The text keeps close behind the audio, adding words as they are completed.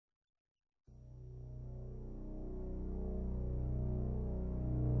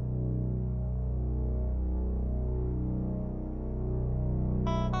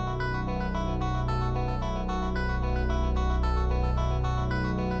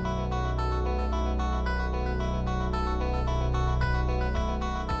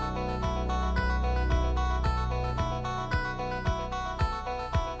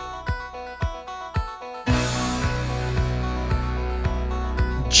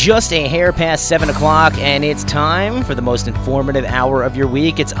just a hair past 7 o'clock, and it's time for the most informative hour of your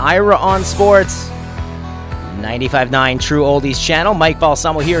week. It's Ira on Sports, 95.9 True Oldies channel. Mike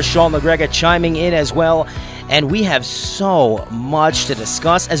Balsamo here, Sean McGregor chiming in as well. And we have so much to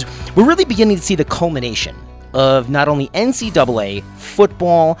discuss as we're really beginning to see the culmination of not only NCAA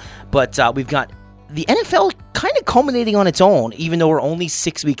football, but we've got the NFL kind of culminating on its own, even though we're only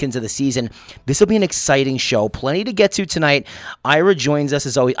 6 weeks into the season. This will be an exciting show. Plenty to get to tonight. Ira joins us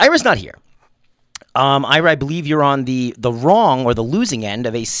as always. Ira's not here. Ira, I believe you're on the wrong or the losing end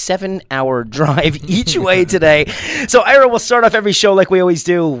of a 7-hour drive each way today. So, Ira, we'll start off every show like we always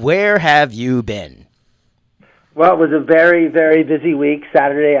do. Where have you been? Well, it was a very, very busy week.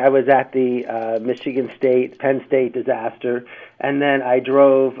 Saturday, I was at the Michigan State, Penn State disaster, and then I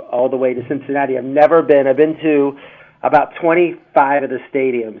drove all the way to Cincinnati. I've been to about 25 of the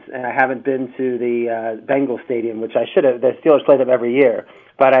stadiums, and I haven't been to the Bengals Stadium, which I should have. The Steelers play them every year,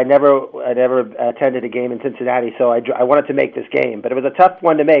 but I never attended a game in Cincinnati, so I wanted to make this game. But it was a tough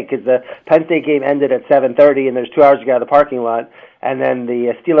one to make because the Penn State game ended at 7:30, and there's 2 hours to get out of the parking lot. And then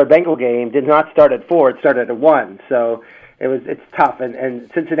the Steeler-Bengal game did not start at 4; it started at 1. So it's tough. And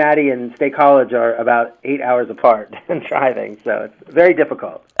Cincinnati and State College are about 8 hours apart in driving, so it's very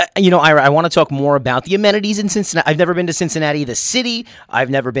difficult. Ira, I want to talk more about the amenities in Cincinnati. I've never been to Cincinnati, the city. I've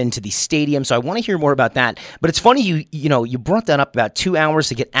never been to the stadium, so I want to hear more about that. But it's funny you brought that up about 2 hours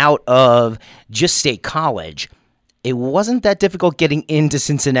to get out of just State College. It wasn't that difficult getting into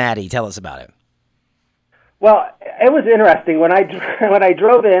Cincinnati. Tell us about it. Well, it was interesting. When I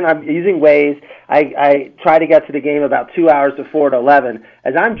drove in, I'm using Waze. I try to get to the game about 2 hours before 11.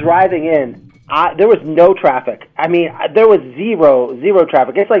 As I'm driving in, there was no traffic. I mean, there was zero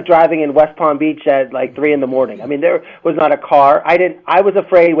traffic. It's like driving in West Palm Beach at like 3 in the morning. I mean, there was not a car. I was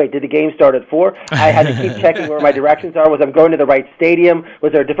afraid, wait, did the game start at 4? I had to keep checking where my directions are. Was I going to the right stadium?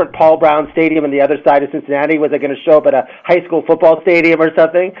 Was there a different Paul Brown Stadium on the other side of Cincinnati? Was I going to show up at a high school football stadium or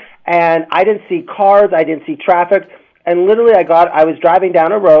something? And I didn't see cars. I didn't see traffic. And literally I was driving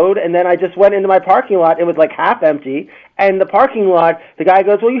down a road, and then I just went into my parking lot. It was like half empty. And the parking lot, the guy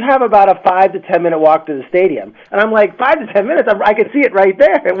goes, well, you have about a 5 to 10 minute walk to the stadium. And I'm like, 5 to 10 minutes? I could see it right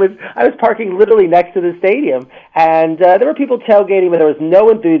there. I was parking literally next to the stadium. And there were people tailgating, but there was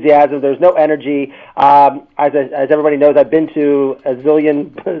no enthusiasm. There was no energy. As everybody knows, I've been to a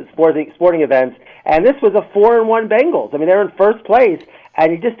zillion sporting events, and this was a 4-1 Bengals. I mean, they're in first place.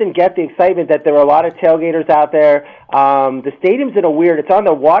 And you just didn't get the excitement that there were a lot of tailgaters out there. The stadium's it's on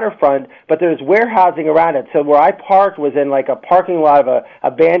the waterfront, but there's warehousing around it. So where I parked was in like a parking lot of a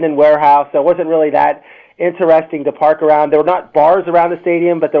abandoned warehouse. So it wasn't really that interesting to park around. There were not bars around the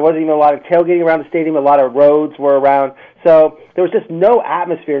stadium, but there wasn't even a lot of tailgating around the stadium. A lot of roads were around. So there was just no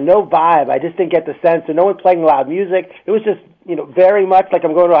atmosphere, no vibe. I just didn't get the sense. So no one playing loud music. It was just, very much like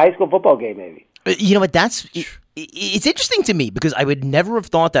I'm going to a high school football game maybe. You know what, it's interesting to me because I would never have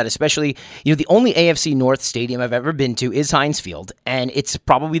thought that, especially, the only AFC North stadium I've ever been to is Heinz Field, and it's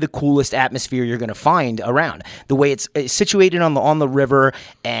probably the coolest atmosphere you're going to find around. The way it's situated on the river,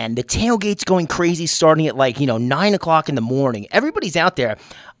 and the tailgate's going crazy starting at 9 o'clock in the morning. Everybody's out there.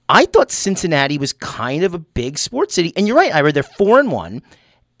 I thought Cincinnati was kind of a big sports city, and you're right, Ira, they're 4-1,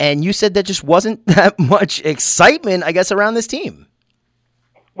 and you said there just wasn't that much excitement, I guess, around this team.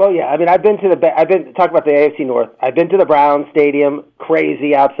 Well, yeah. I mean, I've been talking about the AFC North. I've been to the Browns Stadium,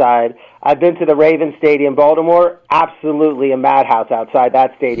 crazy outside. I've been to the Ravens Stadium, Baltimore, absolutely a madhouse outside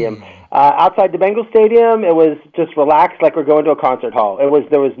that stadium. Outside the Bengals Stadium, it was just relaxed, like we're going to a concert hall. There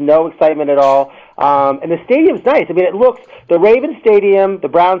was no excitement at all. And the stadium's nice. I mean, the Ravens Stadium, the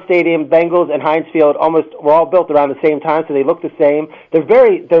Browns Stadium, Bengals, and Heinz Field were all built around the same time, so they look the same.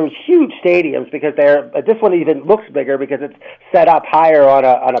 They're huge stadiums because this one even looks bigger because it's set up higher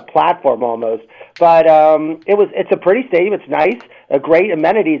on a platform almost. But it's a pretty stadium. It's nice, great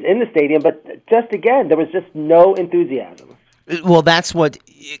amenities in the stadium, but just again, there was just no enthusiasm. Well, that's what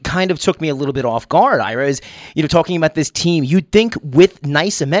kind of took me a little bit off guard, Ira, is, talking about this team. You'd think with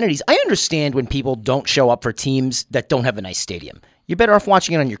nice amenities, I understand when people don't show up for teams that don't have a nice stadium. You're better off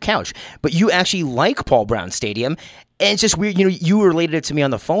watching it on your couch. But you actually like Paul Brown Stadium, and it's just weird. You related it to me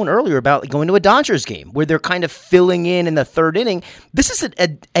on the phone earlier about going to a Dodgers game where they're kind of filling in the third inning. This is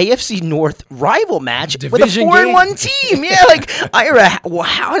an AFC North rival match Division with a 4-1 team. Yeah, Ira,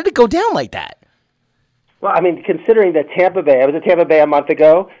 how did it go down like that? Well, I mean, considering that Tampa Bay, I was at Tampa Bay a month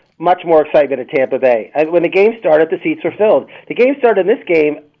ago, much more excitement at Tampa Bay. When the game started, the seats were filled. The game started in this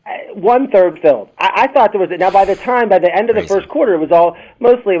game, 1/3 filled. I thought there was, now by the end of the first quarter, it was all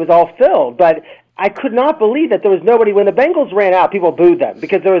filled. But I could not believe that there was nobody. When the Bengals ran out, people booed them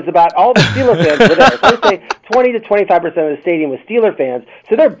because there was about all the Steeler fans were there. So let's say 20 to 25% of the stadium was Steeler fans.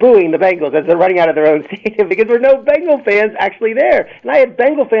 So they're booing the Bengals as they're running out of their own stadium because there were no Bengal fans actually there. And I had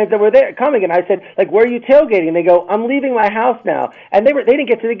Bengal fans that were there coming, and I said, like, where are you tailgating? And they go, I'm leaving my house now. And they didn't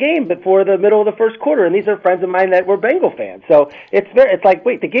get to the game before the middle of the first quarter. And these are friends of mine that were Bengal fans. So it's like,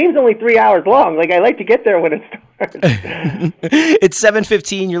 wait, the game's only 3 hours long. Like, I like to get there when it starts. It's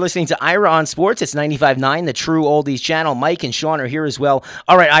 7:15. You're listening to Ira on Sports. It's 95.9, the True Oldies channel. Mike and Sean are here as well.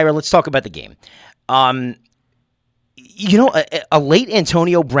 All right, Ira, let's talk about the game. A late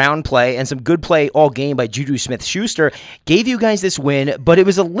Antonio Brown play and some good play all game by Juju Smith-Schuster gave you guys this win, but it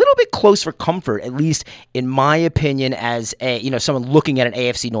was a little bit close for comfort, at least in my opinion, as someone looking at an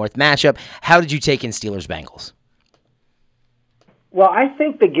AFC North matchup. How did you take in Steelers-Bengals? Well, I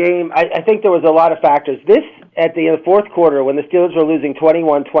think the game, I think there was a lot of factors. This, at the fourth quarter, when the Steelers were losing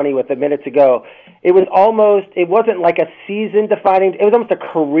 21-20 with a minute to go, it wasn't like a season-defining, it was almost a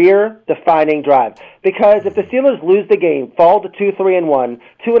career-defining drive. Because if the Steelers lose the game, fall to 2-3-1,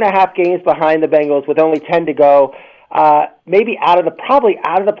 2.5 games behind the Bengals with only 10 to go, maybe probably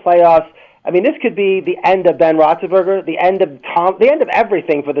out of the playoffs. I mean, this could be the end of Ben Roethlisberger, the end of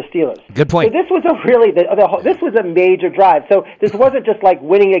everything for the Steelers. Good point. So this was this was a major drive. So this wasn't just like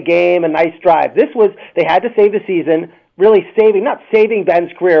winning a game, a nice drive. They had to save the season, really not saving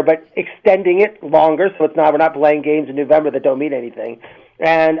Ben's career, but extending it longer. So we're not playing games in November that don't mean anything.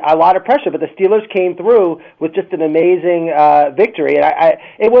 And a lot of pressure, but the Steelers came through with just an amazing victory. And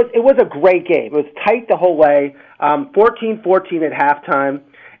it was a great game. It was tight the whole way, 14-14 at halftime.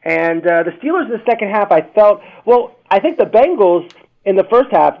 And the Steelers in the second half, I think the Bengals in the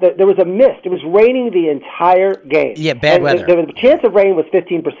first half, there was a mist. It was raining the entire game. Yeah, bad weather. The chance of rain was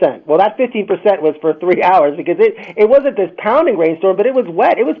 15%. Well, that 15% was for 3 hours because it wasn't this pounding rainstorm, but it was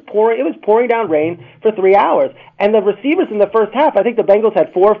wet. It was pouring down rain for 3 hours. And the receivers in the first half, I think the Bengals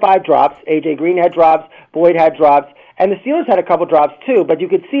had 4 or 5 drops. A.J. Green had drops. Boyd had drops. And the Steelers had a couple drops too, but you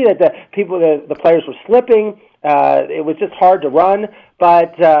could see that the players were slipping. It was just hard to run.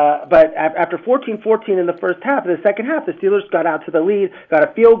 But after 14-14 in the first half, in the second half, the Steelers got out to the lead, got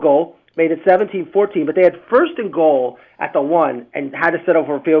a field goal, made it 17-14. But they had first and goal at the 1 and had to settle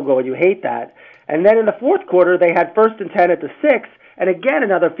for a field goal, and you hate that. And then in the fourth quarter, they had first and 10 at the 6, and again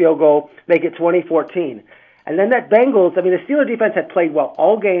another field goal, make it 20-14. And then the Steelers defense had played well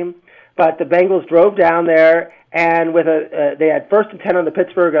all game, but the Bengals drove down there, and they had first and 10 on the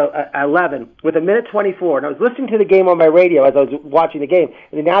Pittsburgh 11 with 1:24. And I was listening to the game on my radio as I was watching the game,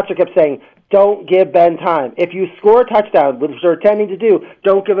 and the announcer kept saying, don't give Ben time. If you score a touchdown, which they're intending to do,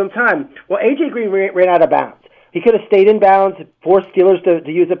 don't give him time. Well, A.J. Green ran out of bounds. He could have stayed in bounds, forced Steelers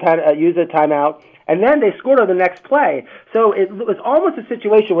to use a timeout, and then they scored on the next play. So it was almost a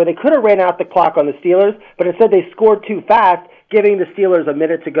situation where they could have ran out the clock on the Steelers, but instead they scored too fast, giving the Steelers a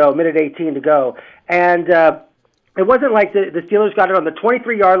minute to go, 1:18 to go. And it wasn't like the Steelers got it on the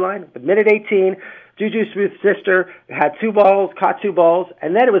 23-yard line with 1:18. Juju Smith-Schuster had 2 balls, caught 2 balls,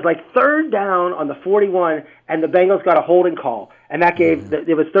 and then it was like third down on the 41, and the Bengals got a holding call, and that gave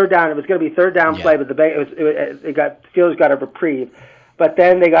it was third down. It was going to be third down play, but Steelers got a reprieve. But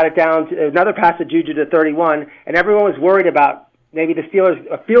then they got it down to another pass to Juju to 31, and everyone was worried about maybe the Steelers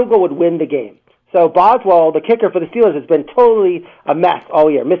a field goal would win the game. So Boswell, the kicker for the Steelers, has been totally a mess all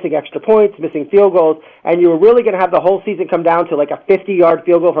year, missing extra points, missing field goals, and you were really going to have the whole season come down to like a 50-yard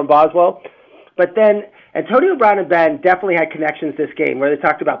field goal from Boswell. But then Antonio Brown and Ben definitely had connections this game where they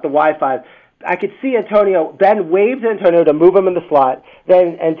talked about the Wi-Fi. I could see Ben waved Antonio to move him in the slot.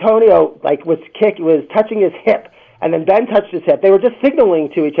 Then Antonio was touching his hip. And then Ben touched his hip. They were just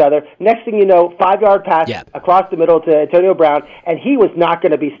signaling to each other. Next thing you know, 5-yard pass across the middle to Antonio Brown, and he was not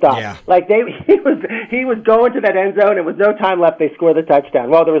going to be stopped. Yeah. He was going to that end zone, and with no time left, they scored the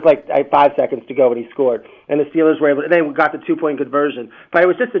touchdown. Well, there was 5 seconds to go when he scored, and the Steelers were able. They got the 2-point conversion. But it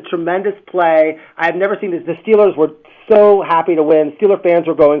was just a tremendous play. I've never seen this. The Steelers were so happy to win. Steeler fans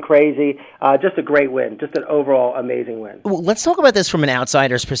were going crazy. Just a great win. Just an overall amazing win. Well, let's talk about this from an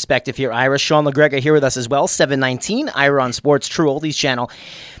outsider's perspective here, Ira. Sean LaGrega here with us as well. 719, Ira on Sports, True Oldies channel.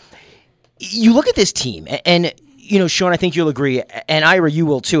 You look at this team, and Sean, I think you'll agree, and Ira, you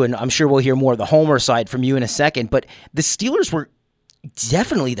will too, and I'm sure we'll hear more of the homer side from you in a second, but the Steelers were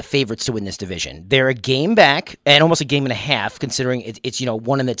definitely the favorites to win this division. They're a game back and almost a game and a half, considering it's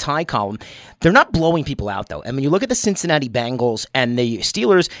one in the tie column. They're not blowing people out, though. And when you look at the Cincinnati Bengals and the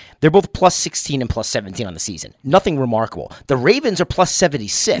Steelers, they're both plus 16 and plus 17 on the season. Nothing remarkable. The Ravens are plus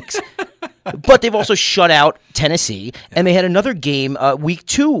 76. But they've also shut out Tennessee, and they had another game, week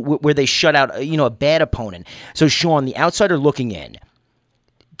 2, where they shut out a bad opponent. So, Sean, the outsider looking in,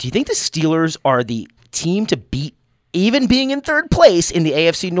 Do you think the Steelers are the team to beat, even being in third place in the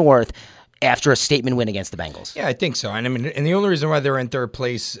AFC North, after a statement win against the Bengals? Yeah, I think so. And I mean, and the only reason why they're in third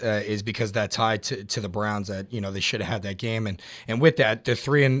place is because that tie to the Browns that they should have had that game, and with that they're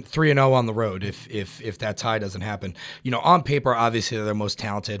 3-0 on the road if that tie doesn't happen. On paper, obviously they're the most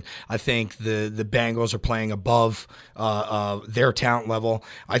talented. I think the Bengals are playing above their talent level.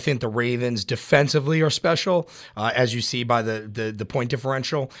 I think the Ravens defensively are special, as you see by the point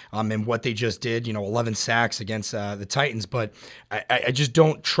differential and what they just did. 11 sacks against the Titans, but I just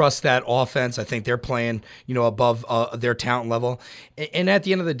don't trust that offense. I think they're playing, above their talent level. And at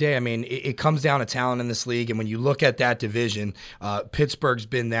the end of the day, I mean, it comes down to talent in this league. And when you look at that division, Pittsburgh's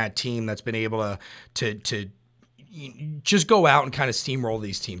been that team that's been able to just go out and kind of steamroll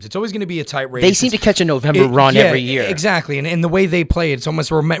these teams. It's always going to be a tight race. They seem to catch a November run every year. Exactly. And the way they play, it's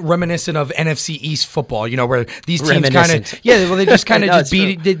almost reminiscent of NFC East football, where these teams kind of, they just kind of just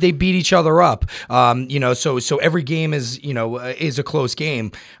beat each other up. So every game is a close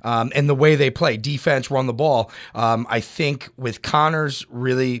game. And the way they play, defense, run the ball. I think with Connor's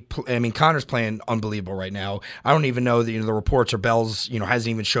Connor's playing unbelievable right now. I don't even know that, the reports are Bell's, hasn't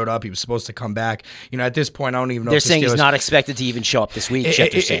even showed up. He was supposed to come back. At this point, I don't even know. They're saying he's not expected to even show up this week.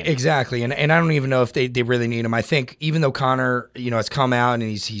 Exactly, and I don't even know if they really need him. I think even though Connor, has come out and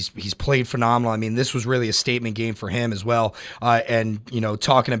he's played phenomenal. I mean, this was really a statement game for him as well. And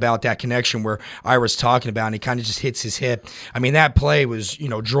talking about that connection where Ira's talking about, and he kind of just hits his hip. I mean, that play was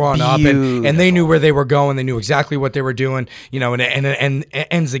drawn Beautiful. up, and they knew where they were going. They knew exactly what they were doing. And it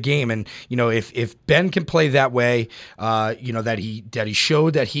ends the game. And if Ben can play that way, that he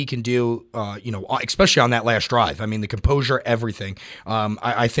showed that he can do, especially on that last drive. I mean, the composure, everything.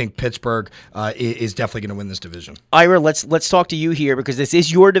 I think Pittsburgh is definitely going to win this division. Ira, let's talk to you here because this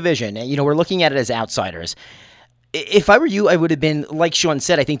is your division. We're looking at it as outsiders. If I were you, I would have been, like Sean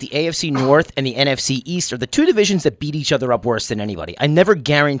said, I think the AFC North and the NFC East are the two divisions that beat each other up worse than anybody. I'm never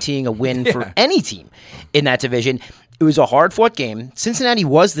guaranteeing a win for any team in that division. It was a hard-fought game. Cincinnati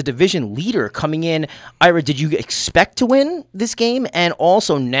was the division leader coming in. Ira, did you expect to win this game? And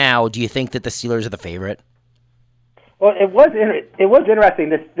also now, do you think that the Steelers are the favorite? Well, it was interesting.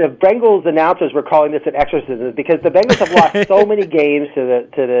 The Bengals announcers were calling this an exorcism because the Bengals have lost so many games to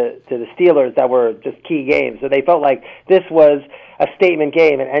the Steelers that were just key games. So they felt like this was a statement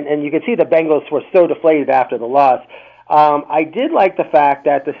game, and you could see the Bengals were so deflated after the loss. I did like the fact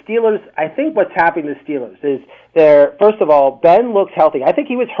that the Steelers, I think what's happening to the Steelers is first of all, Ben looks healthy. I think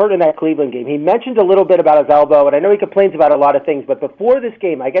he was hurt in that Cleveland game. He mentioned a little bit about his elbow, and I know he complains about a lot of things, but before this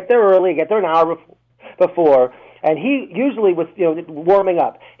game, I get there early, I get there an hour before, and he usually was, warming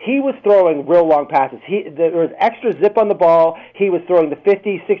up. He was throwing real long passes. There was extra zip on the ball. He was throwing the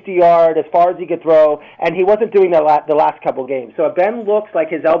 50, 60-yard as far as he could throw, and he wasn't doing that the last couple games. So Ben looks like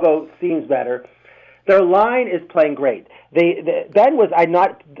his elbow seems better. Their line is playing great. Ben was I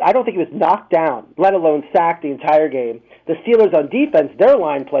don't think he was knocked down, let alone sacked the entire game. The Steelers on defense, their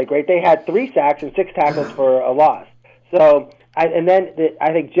line played great. They had 3 sacks and 6 tackles for a loss. So. I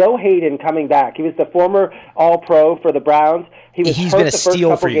think Joe Hayden coming back. He was the former All-Pro for the Browns. He's been a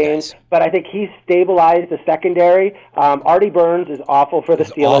steal for you guys. But I think he's stabilized the secondary. Artie Burns is awful for the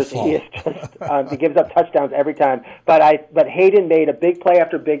Steelers. Awful. He is just he gives up touchdowns every time. But Hayden made a big play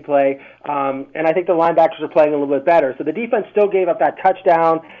after big play, and I think the linebackers are playing a little bit better. So the defense still gave up that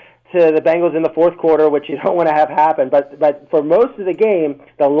touchdown to the Bengals in the fourth quarter, which you don't want to have happen. But for most of the game,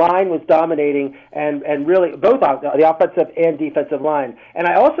 the line was dominating, and really both the offensive and defensive line. And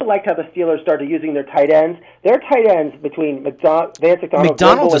I also liked how the Steelers started using their tight ends. Their tight ends between Vance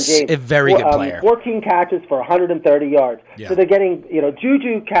McDonald's is a very good player. 14 catches for 130 yards. Yeah. So they're getting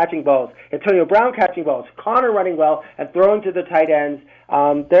Juju catching balls, Antonio Brown catching balls, Connor running well and throwing to the tight ends.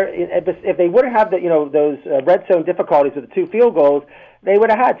 If they wouldn't have those red zone difficulties with the 2 field goals, they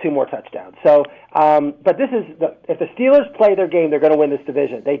would have had 2 more touchdowns. So, but if the Steelers play their game, they're going to win this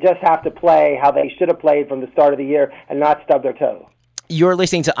division. They just have to play how they should have played from the start of the year and not stub their toe. You're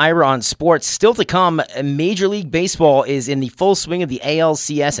listening to Ira on Sports. Still to come, Major League Baseball is in the full swing of the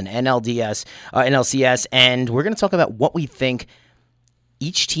ALCS and NLCS, and we're going to talk about what we think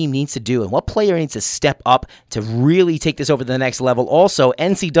each team needs to do and what player needs to step up to really take this over to the next level. Also,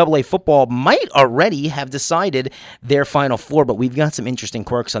 NCAA football might already have decided their Final Four, but we've got some interesting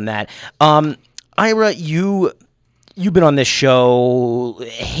quirks on that. Ira, you've been on this show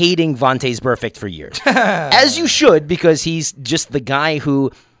hating Vontaze Burfict for years. As you should, because he's just the guy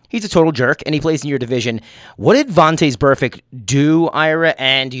who... He's a total jerk, and he plays in your division. What did Vontaze Burfict do, Ira,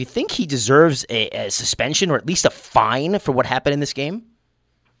 and do you think he deserves a suspension or at least a fine for what happened in this game?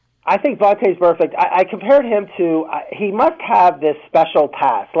 I think Vontaze Burfict, I compared him to, he must have this special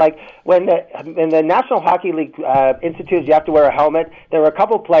pass. Like when in the National Hockey League institutes, you have to wear a helmet. There were a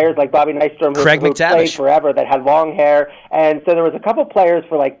couple players like Bobby Nystrom who played forever that had long hair. And so there was a couple players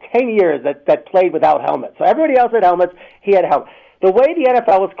for like 10 years that played without helmets. So everybody else had helmets, he had helmets. The way the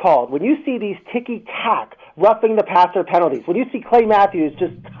NFL was called, when you see these ticky-tack, roughing the passer penalties, when you see Clay Matthews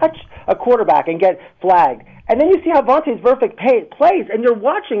just touch a quarterback and get flagged, and then you see how Vontaze Burfict plays, and you're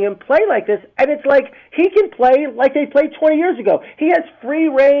watching him play like this, and it's like he can play like they played 20 years ago. He has free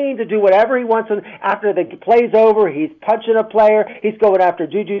reign to do whatever he wants. And after the play's over, he's punching a player. He's going after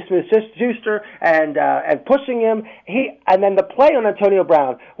Juju Smith-Schuster and pushing him. And then the play on Antonio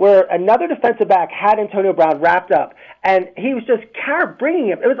Brown, where another defensive back had Antonio Brown wrapped up, and he was just bringing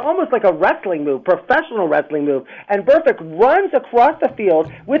him. It was almost like a wrestling move, professional wrestling move. And Burfict runs across the field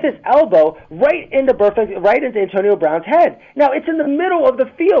with his elbow right into Antonio Brown's head. Now, it's in the middle of the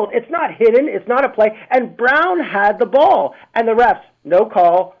field. It's not hidden. It's not a play. And Brown had the ball. And the refs, no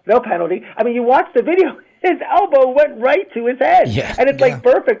call, no penalty. I mean, you watch the video. His elbow went right to his head. Yeah, and it's like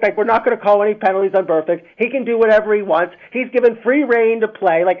Burfict. Like, we're not going to call any penalties on Burfict. He can do whatever he wants. He's given free reign to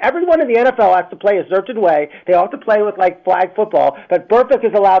play. Like, everyone in the NFL has to play a certain way. They all have to play with, like, flag football. But Burfict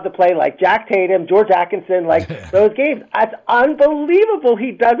is allowed to play like Jack Tatum, George Atkinson, like those games. That's unbelievable. He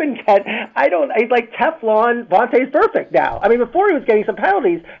doesn't get, he's like Teflon Vontaze Burfict now. I mean, before he was getting some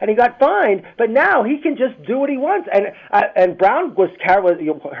penalties and he got fined, but now he can just do what he wants. And Brown was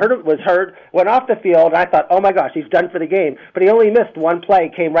hurt, went off the field, and I thought, oh my gosh, he's done for the game. But he only missed one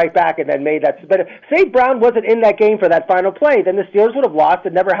play, came right back, and then made that. But say Brown wasn't in that game for that final play, then the Steelers would have lost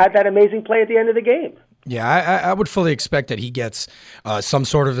and never had that amazing play at the end of the game. Yeah, I would fully expect that he gets some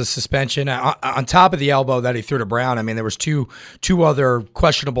sort of a suspension on top of the elbow that he threw to Brown. I mean, there was two other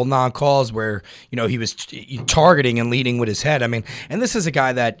questionable non-calls where he was targeting and leading with his head. I mean, and this is a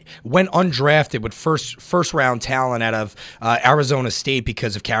guy that went undrafted with first round talent out of Arizona State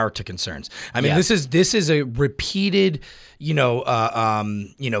because of character concerns. I mean, this is a repeated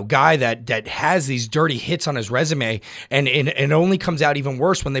guy that has these dirty hits on his resume, and it only comes out even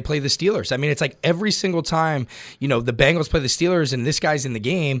worse when they play the Steelers. I mean, it's like every single time, the Bengals play the Steelers and this guy's in the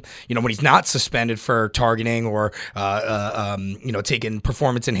game, when he's not suspended for targeting or, taking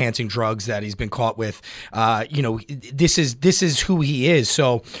performance enhancing drugs that he's been caught with, this is who he is.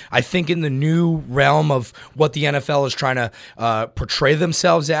 So I think in the new realm of what the NFL is trying to portray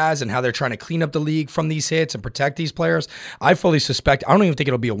themselves as and how they're trying to clean up the league from these hits and protect these players, I fully suspect, I don't even think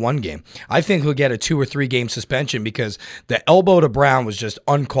it'll be a one game. I think he'll get a 2 or 3 game suspension because the elbow to Brown was just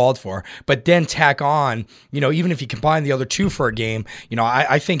uncalled for. But then tack on, even if you combine the other 2 for a game,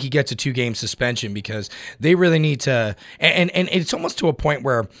 I think he gets a 2-game suspension because they really need to, and it's almost to a point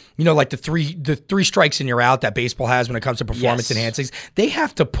where, like the three strikes and you're out that baseball has when it comes to performance enhancings, they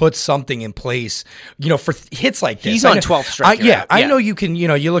have to put something in place, for hits like this. He's on 12th strike. I know you can,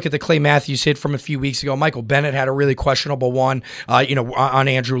 you look at the Clay Matthews hit from a few weeks ago. Michael Bennett had a really questionable one, on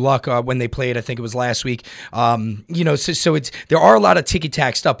Andrew Luck when they played, I think it was last week. So it's, there are a lot of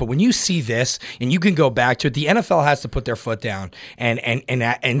ticky-tack stuff, but when you see this and you can go back to it, the NFL has to put their foot down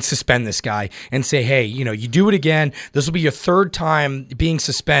and suspend this guy and say, hey, you do it again. This will be your 3rd time being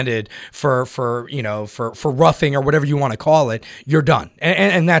suspended for roughing or whatever you want to call it. You're done.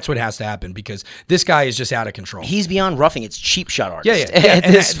 And that's what has to happen because this guy is just out of control. He's beyond roughing. It's cheap shot artist. Yeah.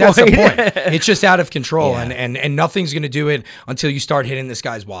 That's the point. It's just out of control and nothing's going to do it until you start hitting this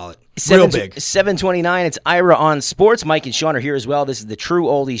guy's wallet. Real big. 7:29. It's Ira on Sports. Mike and Sean are here as well. This is the True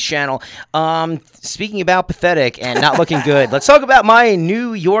Oldies channel. Speaking about pathetic and not looking good, let's talk about my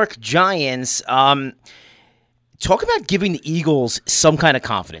New York Giants. Talk about giving the Eagles some kind of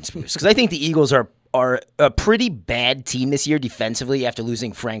confidence boost because I think the Eagles are a pretty bad team this year defensively after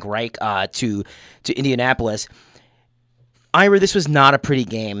losing Frank Reich to Indianapolis. Ira, this was not a pretty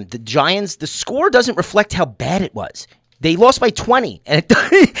game. The Giants, the score doesn't reflect how bad it was. They lost by 20, and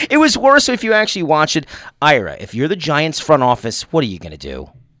it was worse if you actually watch it. Ira, if you're the Giants front office, what are you going to do?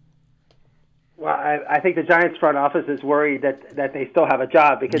 Well, I think the Giants front office is worried that they still have a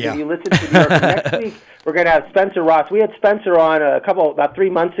job because if you listen to New York next week, we're going to have Spencer Ross. We had Spencer on about 3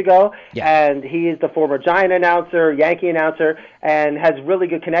 months ago, and he is the former Giant announcer, Yankee announcer, and has really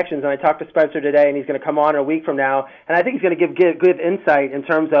good connections. And I talked to Spencer today, and he's going to come on a week from now, and I think he's going to give good insight in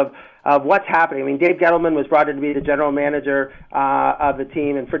terms of what's happening. I mean, Dave Gettleman was brought in to be the general manager of the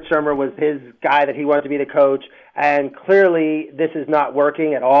team, and Fritz Shurmur was his guy that he wanted to be the coach. And clearly, this is not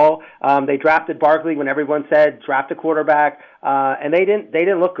working at all. They drafted Barkley when everyone said draft a quarterback, and they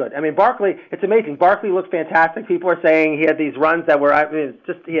didn't look good. I mean, Barkley, it's amazing. Barkley looked fantastic. People are saying he had these runs that were,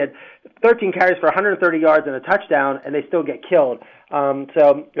 he had 13 carries for 130 yards and a touchdown, and they still get killed.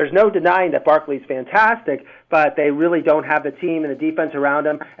 So there's no denying that Barkley's fantastic, but they really don't have the team and the defense around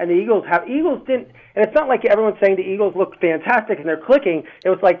them. And the Eagles didn't, and it's not like everyone's saying the Eagles look fantastic and they're clicking. It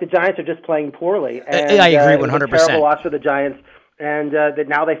was like the Giants are just playing poorly. And, I agree 100%. It was a terrible loss for the Giants, and that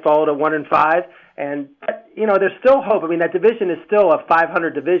now they fall to 1-5. And, there's still hope. I mean, that division is still a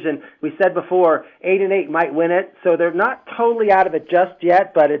 500 division. We said before, 8-8 might win it. So they're not totally out of it just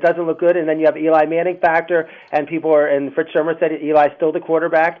yet, but it doesn't look good. And then you have Eli Manning factor, and and Fritz Shermer said Eli's still the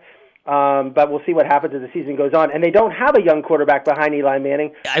quarterback. But we'll see what happens as the season goes on. And they don't have a young quarterback behind Eli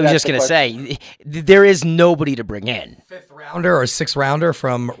Manning. I was just going to say, there is nobody to bring in. 5th rounder or 6th rounder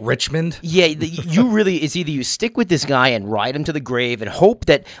from Richmond. Yeah, it's either you stick with this guy and ride him to the grave and hope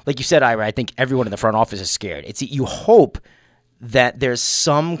that, like you said, Ira, I think everyone in the front office is scared. You hope that there's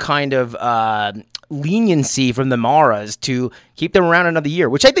some kind of leniency from the Maras to keep them around another year,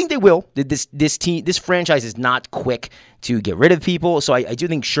 which I think they will. This franchise is not quick to get rid of people, so I do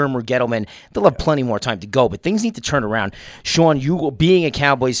think Shermer, Gettleman, they'll have plenty more time to go, but things need to turn around. Sean, you being a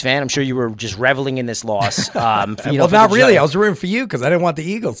Cowboys fan, I'm sure you were just reveling in this loss. Well, not really. I was rooting for you because I didn't want the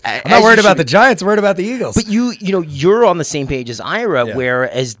Eagles. I'm not worried about the Giants. I'm worried about the Eagles. But you're on the same page as Ira,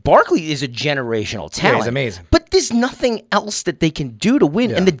 whereas Barkley is a generational talent. Yeah, he's amazing. But there's nothing else that they can do to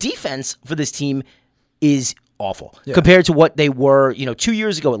win, and the defense for this team is awful compared to what they were 2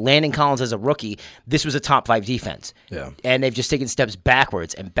 years ago with Landon Collins as a rookie. This was a top 5 defense, and they've just taken steps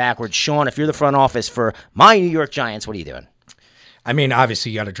backwards. Sean, if you're the front office for my New York Giants, what are you doing? I mean,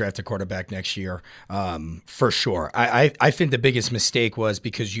 obviously, you got to draft a quarterback next year, for sure. I think the biggest mistake was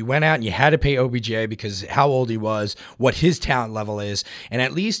because you went out and you had to pay OBJ because how old he was, what his talent level is, and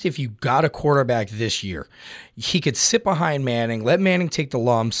at least if you got a quarterback this year, he could sit behind Manning, let Manning take the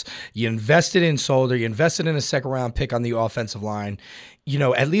lumps. You invested in Solder, you invested in a second-round pick on the offensive line.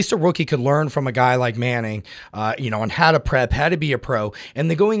 At least a rookie could learn from a guy like Manning, on how to prep, how to be a pro.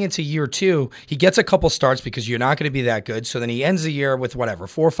 And then going into year 2, he gets a couple starts because you're not going to be that good. So then he ends the year with 4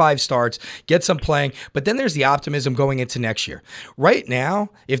 or 5 starts, gets some playing. But then there's the optimism going into next year. Right now,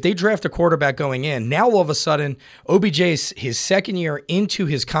 if they draft a quarterback going in, now all of a sudden, OBJ is his second year into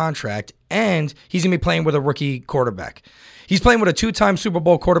his contract, and he's going to be playing with a rookie quarterback. He's playing with a 2-time Super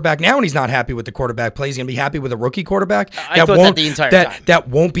Bowl quarterback now, and he's not happy with the quarterback play. He's going to be happy with a rookie quarterback that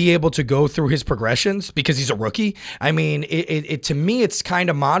won't be able to go through his progressions because he's a rookie. I mean, to me, it's kind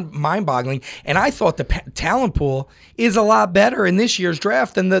of mind-boggling. And I thought the talent pool is a lot better in this year's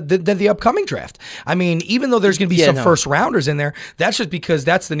draft than the upcoming draft. I mean, even though there's going to be some first-rounders in there, that's just because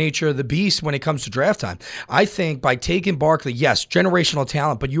that's the nature of the beast when it comes to draft time. I think by taking Barkley, yes, generational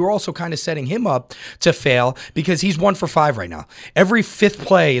talent, but you're also kind of setting him up to fail because he's 1 for 5 right now. Every 5th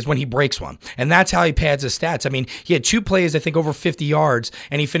play is when he breaks one, and that's how he pads his stats. I mean, he had 2 plays, I think, over 50 yards,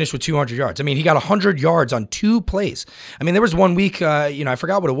 and he finished with 200 yards. I mean, he got 100 yards on 2 plays. I mean, there was 1 week, I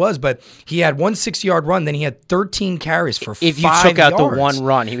forgot what it was, but he had 1 60-yard run, then he had 13 carries for 5 yards. If you took out the 1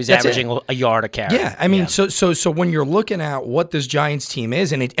 run, he was averaging a yard a carry. Yeah, I mean, so when you're looking at what this Giants team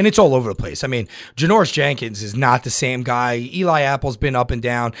is, and it's all over the place. I mean, Janoris Jenkins is not the same guy. Eli Apple's been up and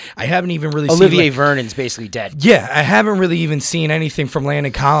down. I haven't even really seen Olivier Vernon's basically dead. Yeah, I haven't really even seen anything from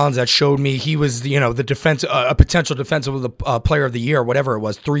Landon Collins that showed me he was, the defense, a potential defensive player of the year, whatever it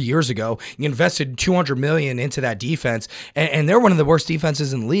was, 3 years ago. You invested $200 million into that defense, and they're one of the worst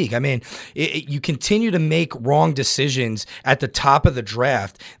defenses in the league. I mean, you continue to make wrong decisions at the top of the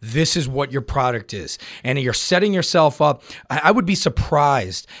draft. This is what your product is, and you're setting yourself up. I would be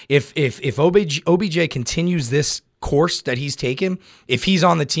surprised if OBJ continues this course that he's taken, if he's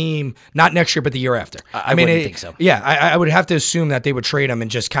on the team, not next year, but the year after. I wouldn't think so. Yeah, I would have to assume that they would trade him and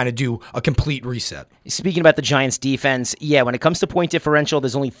just kind of do a complete reset. Speaking about the Giants defense, when it comes to point differential,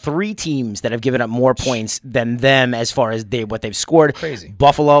 there's only 3 teams that have given up more points than them as far as what they've scored. Crazy.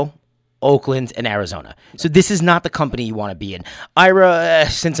 Buffalo, Oakland, and Arizona. So this is not the company you want to be in. Ira,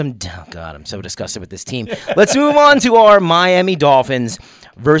 since I'm so disgusted with this team. Let's move on to our Miami Dolphins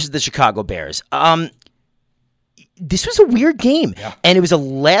versus the Chicago Bears. This was a weird game, and it was a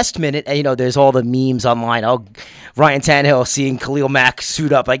last minute. There's all the memes online. Oh, Ryan Tannehill seeing Khalil Mack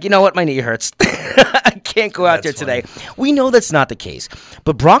suit up, like, you know what, my knee hurts. I can't go out there today. We know that's not the case,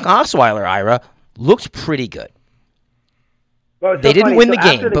 but Brock Osweiler, Ira, looked pretty good. Well, they didn't win the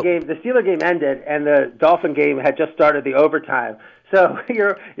game. After the Steeler game ended, and the Dolphin game had just started the overtime. So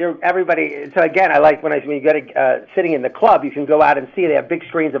you're everybody. So again, I like when you get sitting in the club, you can go out and see. They have big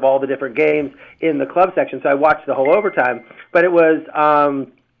screens of all the different games in the club section. So I watched the whole overtime, but it was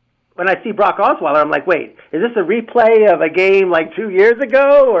when I see Brock Osweiler, I'm like, wait, is this a replay of a game like 2 years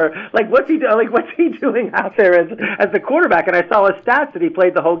ago, or like what's he doing? Like, what's he doing out there as the quarterback? And I saw his stats that he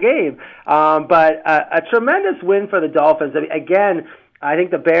played the whole game. But a tremendous win for the Dolphins. I mean, again, I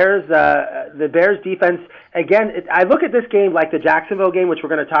think the Bears defense. Again, I look at this game like the Jacksonville game, which we're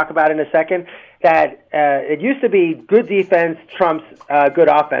going to talk about in a second. That it used to be good defense trumps good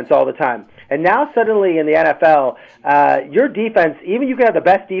offense all the time. And now suddenly in the NFL, your defense, even you can have the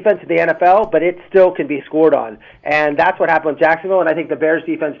best defense in the NFL, but it still can be scored on. And that's what happened with Jacksonville, and I think the Bears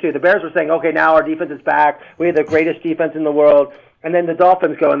defense too. The Bears were saying, okay, now our defense is back. We have the greatest defense in the world. And then the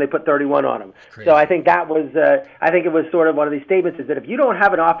Dolphins go and they put 31 on them. Crazy. So I think that was, I think it was sort of one of these statements is that if you don't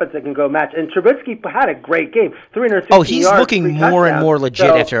have an offense that can go match, and Trubisky had a great game, 360 yards. Oh, he's looking more and more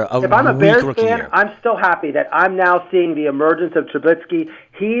legit after a if I'm a Bears rookie fan, year. I'm still happy that I'm now seeing the emergence of Trubisky.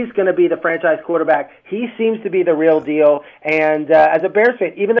 He's going to be the franchise quarterback. He seems to be the real deal. And as a Bears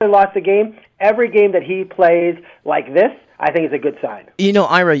fan, even though they lost the game, every game that he plays like this, I think it's a good sign. You know,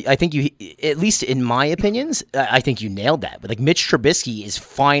 Ira, I think you, at least in my opinions, I think you nailed that. But like Mitch Trubisky is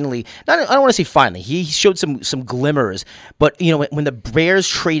finally, I don't want to say finally, he showed some glimmers. But, you know, when the Bears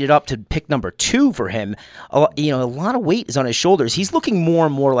traded up to pick number 2 for him, a lot of weight is on his shoulders. He's looking more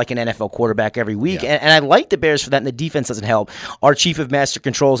and more like an NFL quarterback every week. Yeah. And I like the Bears for that, and the defense doesn't help. Our chief of master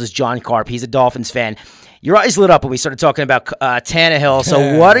controls is John Karp. He's a Dolphins fan. Your eyes lit up when we started talking about Tannehill.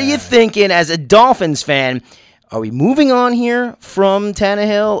 So what are you thinking as a Dolphins fan? Are we moving on here from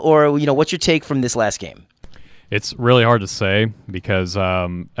Tannehill, or what's your take from this last game? It's really hard to say because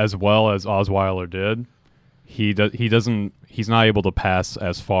as well as Osweiler did, he's not able to pass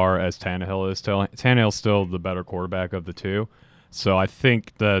as far as Tannehill is. Tannehill's still the better quarterback of the two, so I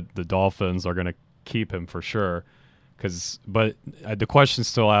think that the Dolphins are going to keep him for sure. But the question's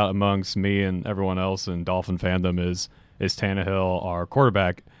still out amongst me and everyone else in Dolphin fandom is Tannehill our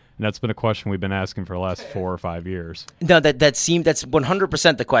quarterback? And that's been a question we've been asking for the last 4 or 5 years. No, that's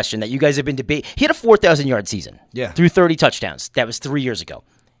 100% the question that you guys have been debating. He had a 4,000-yard season through 30 touchdowns. That was 3 years ago.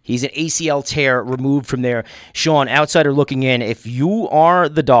 He's an ACL tear removed from there. Sean, outsider looking in, if you are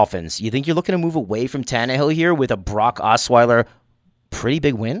the Dolphins, you think you're looking to move away from Tannehill here with a Brock Osweiler pretty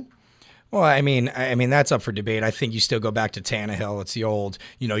big win? Well, I mean that's up for debate. I think you still go back to Tannehill. It's the old,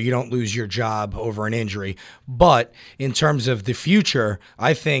 you don't lose your job over an injury. But in terms of the future,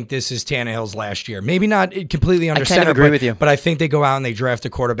 I think this is Tannehill's last year. Maybe not completely under center. I kind of agree with you. But I think they go out and they draft a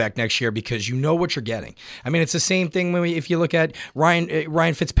quarterback next year because you know what you're getting. I mean, it's the same thing if you look at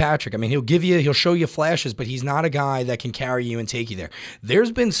Ryan Fitzpatrick. I mean, he'll show you flashes, but he's not a guy that can carry you and take you there.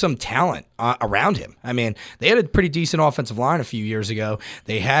 There's been some talent around him. I mean, they had a pretty decent offensive line a few years ago.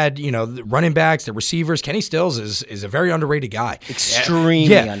 They had, running backs, the receivers. Kenny Stills is a very underrated guy.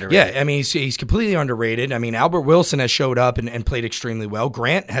 Extremely underrated. Yeah, I mean, he's completely underrated. I mean, Albert Wilson has showed up and played extremely well.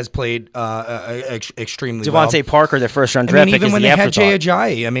 Grant has played extremely well. Devontae Parker, their first-round draft pick, even when they had Jay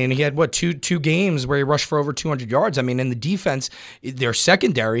Ajayi, I mean, he had, two games where he rushed for over 200 yards. I mean, in the defense, their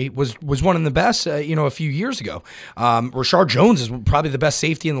secondary was one of the best, a few years ago. Rashard Jones is probably the best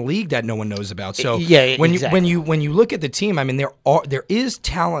safety in the league that no one knows about. So when you look at the team, I mean, there is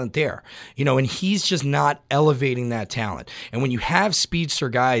talent there. And he's just not elevating that talent. And when you have speedster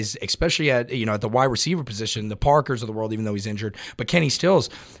guys, especially at the wide receiver position, the Parkers of the world, even though he's injured, but Kenny Stills,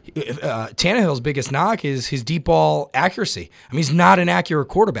 Tannehill's biggest knock is his deep ball accuracy. I mean, he's not an accurate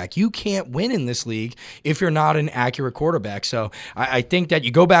quarterback. You can't win in this league if you're not an accurate quarterback. So I think that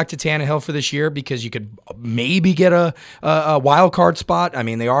you go back to Tannehill for this year because you could maybe get a wild card spot. I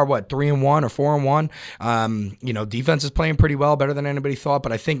mean, they are 3-1 or 4-1. Defense is playing pretty well, better than anybody thought.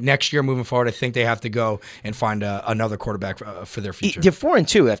 But I think next year moving forward, I think they have to go and find another quarterback for their future. They're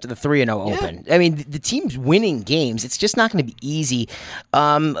 4-2 after the 3-0 open. I mean, the team's winning games. It's just not going to be easy.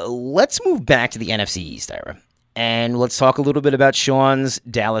 Let's move back to the NFC East, Ira, and let's talk a little bit about Sean's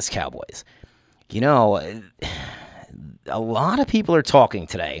Dallas Cowboys. A lot of people are talking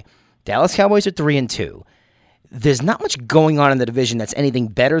today. Dallas Cowboys are 3-2. There's not much going on in the division that's anything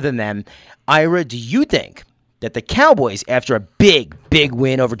better than them. Ira, do you think that the Cowboys, after a big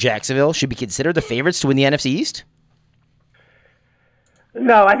win over Jacksonville, should be considered the favorites to win the NFC East?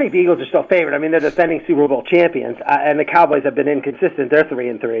 No, I think the Eagles are still favored. I mean, they're defending Super Bowl champions, and the Cowboys have been inconsistent. They're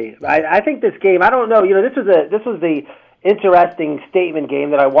 3-3. I think this game, I don't know. This was the interesting statement game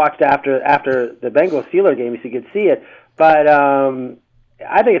that I watched after the Bengals-Steelers game, so you could see it. But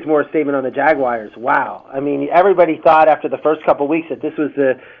I think it's more a statement on the Jaguars. Wow. I mean, everybody thought after the first couple of weeks that this was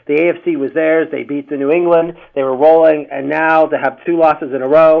the AFC was theirs. They beat the New England. They were rolling, and now to have 2 losses in a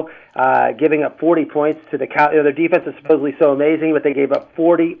row, giving up 40 points to the Cowboys. Their defense is supposedly so amazing, but they gave up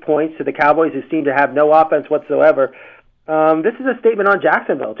 40 points to the Cowboys, who seem to have no offense whatsoever. This is a statement on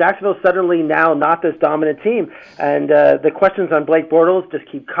Jacksonville. Jacksonville's suddenly now not this dominant team, and the questions on Blake Bortles just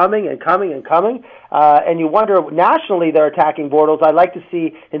keep coming and coming and coming. And you wonder, nationally they're attacking Bortles. I'd like to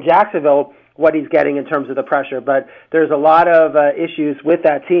see in Jacksonville what he's getting in terms of the pressure, but there's a lot of issues with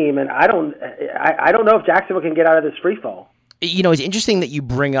that team, and I don't know if Jacksonville can get out of this free fall. It's interesting that you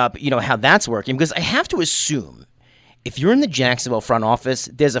bring up, how that's working, because I have to assume if you're in the Jacksonville front office,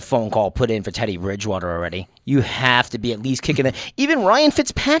 there's a phone call put in for Teddy Bridgewater already. You have to be at least kicking it. Even Ryan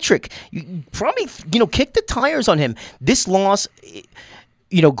Fitzpatrick, you probably, kick the tires on him. This loss,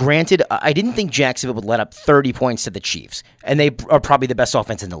 granted, I didn't think Jacksonville would let up 30 points to the Chiefs, and they are probably the best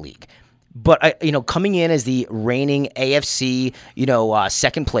offense in the league. But, coming in as the reigning AFC,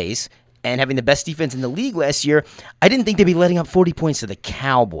 second place, and having the best defense in the league last year, I didn't think they'd be letting up 40 points to the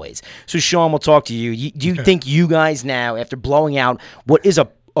Cowboys. So, Sean, we'll talk to you. Do you think you guys now, after blowing out what is a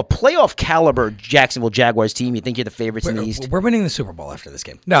playoff caliber Jacksonville Jaguars team, you think you're the favorites in the East? We're winning the Super Bowl after this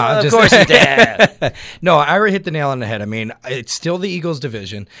game. No, of course you did. No, Ira hit the nail on the head. I mean, it's still the Eagles'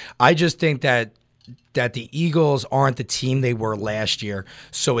 division. I just think that the Eagles aren't the team they were last year,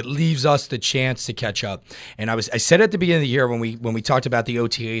 so it leaves us the chance to catch up. And I said at the beginning of the year when we talked about the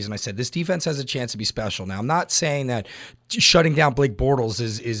OTAs, and I said this defense has a chance to be special. Now, I'm not saying that shutting down Blake Bortles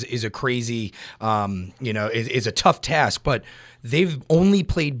is a crazy, is a tough task, but they've only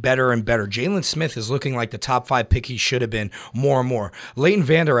played better and better. Jalen Smith is looking like the top 5 pick he should have been more and more. Leighton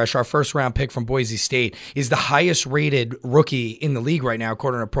Vander Esch, our first-round pick from Boise State, is the highest-rated rookie in the league right now,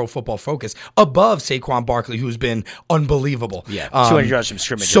 according to Pro Football Focus, above Saquon Barkley, who's been unbelievable. Yeah, 200 yards from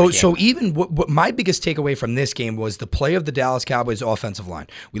scrimmage. So even what my biggest takeaway from this game was the play of the Dallas Cowboys offensive line.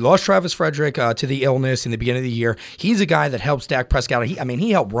 We lost Travis Frederick to the illness in the beginning of the year. He's a guy that helps Dak Prescott.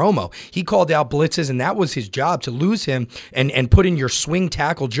 He helped Romo. He called out blitzes, and that was his job, to lose him and put in your swing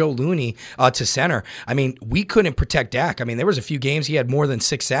tackle Joe Looney to center. I mean, we couldn't protect Dak. I mean, there was a few games he had more than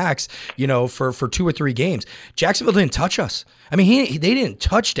 6 sacks, for 2 or 3 games. Jacksonville didn't touch us. I mean, they didn't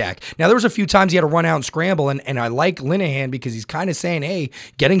touch Dak. Now, there was a few times he had to run out and scramble, and I like Linehan because he's kind of saying, hey,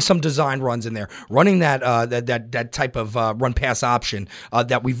 getting some design runs in there, running that type of run-pass option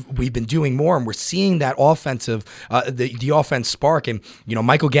that we've been doing more, and we're seeing that offensive, the offense spark. And,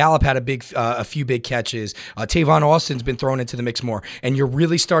 Michael Gallup had a few big catches. Tavon Austin's been thrown into the mix more, and you're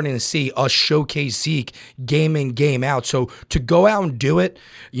really starting to see us showcase Zeke game in, game out. So to go out and do it,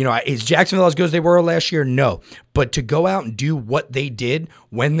 is Jacksonville as good as they were last year? No. But to go out and do what they did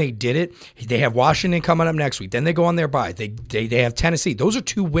when they did it, they have Washington coming up next week. Then they go on their bye. They have Tennessee. Those are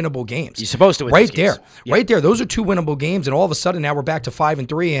 2 winnable games. You're supposed to win right there, yeah. Right there. Those are 2 winnable games, and all of a sudden now we're back to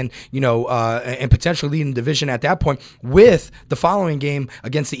 5-3, and and potentially leading the division at that point with the following game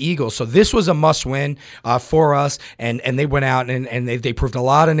against the Eagles. So this was a must-win for us, and they went out and they proved a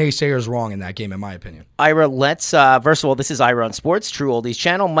lot of naysayers wrong in that game, in my opinion. Ira, let's first of all, this is Ira on Sports, True Oldies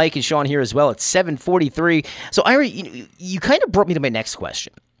channel. Mike and Sean here as well. It's 7:43. So Ira, you kind of brought me to my next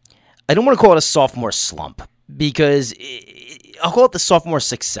question. I don't want to call it a sophomore slump because I'll call it the sophomore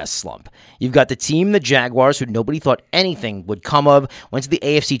success slump. You've got the team, the Jaguars, who nobody thought anything would come of, went to the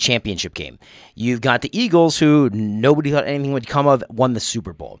AFC Championship game. You've got the Eagles, who nobody thought anything would come of, won the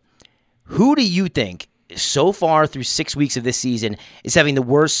Super Bowl. Who do you think, so far through 6 weeks of this season, is having the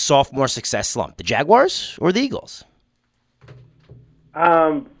worst sophomore success slump? The Jaguars or the Eagles?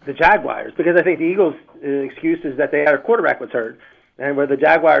 The Jaguars, because I think the Eagles' excuse is that their quarterback was hurt, and where the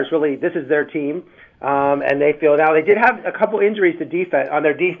Jaguars really, this is their team, and they feel now they did have a couple injuries to defense on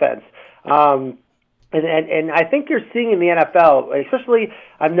their defense, and I think you're seeing in the NFL, especially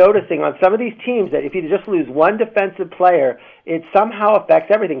I'm noticing on some of these teams that if you just lose one defensive player, it somehow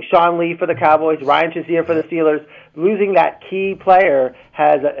affects everything. Sean Lee for the Cowboys, Ryan Shazier for the Steelers, losing that key player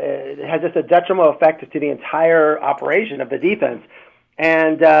has just a detrimental effect to the entire operation of the defense.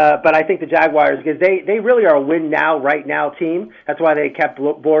 And but I think the Jaguars, because they really are a win now, right now team. That's why they kept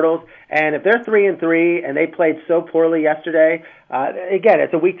Bortles. And if they're 3-3 and they played so poorly yesterday, again,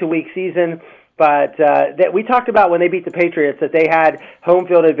 it's a week-to-week season. But that we talked about when they beat the Patriots that they had home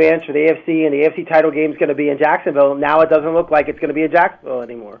field advantage for the AFC, and the AFC title game is going to be in Jacksonville. Now it doesn't look like it's going to be in Jacksonville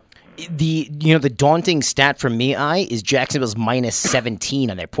anymore. The daunting stat for me, is Jacksonville's minus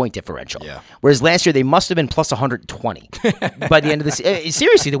 17 on their point differential. Yeah. Whereas last year they must have been plus 120 by the end of this.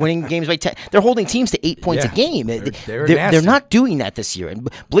 Seriously, they're winning games by 10. They're holding teams to 8 points a game. They're not doing that this year. And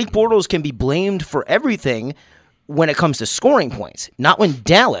Blake Bortles can be blamed for everything when it comes to scoring points, not when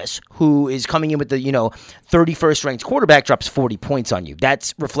Dallas, who is coming in with the 31st ranked quarterback, drops 40 points on you.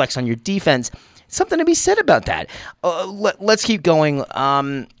 That reflects on your defense. Something to be said about that. Let's keep going.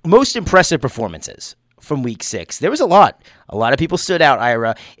 Most impressive performances from Week 6? There was a lot. A lot of people stood out,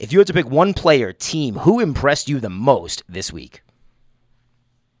 Ira. If you had to pick one player, team, who impressed you the most this week?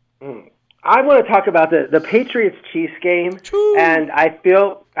 I want to talk about the Patriots-Chiefs game, and I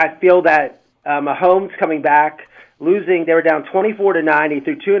feel that Mahomes coming back, losing. They were down 24-9. He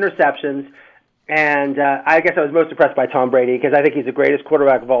threw 2 interceptions. And I guess I was most impressed by Tom Brady because I think he's the greatest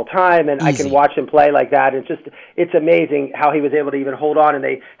quarterback of all time, and I can watch him play like that. It's amazing how he was able to even hold on, and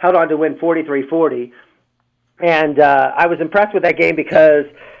they held on to win 43-40. And I was impressed with that game because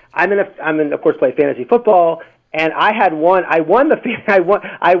I'm of course play fantasy football, and I won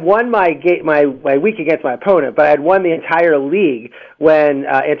my week against my opponent, but I had won the entire league when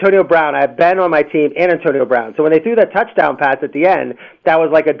Antonio Brown, I had Ben on my team and Antonio Brown. So when they threw that touchdown pass at the end, that was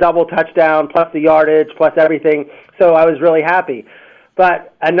like a double touchdown plus the yardage plus everything. So I was really happy.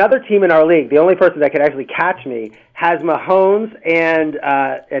 But another team in our league, the only person that could actually catch me, has Mahomes and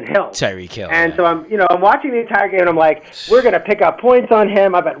Hill. Tyreek Hill. And so I'm watching the entire game, and I'm like, we're going to pick up points on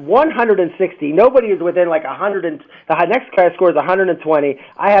him. I'm at 160. Nobody is within like 100. The next guy scores 120.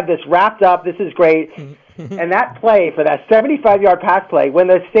 I have this wrapped up. This is great. And that play for that 75-yard pass play, when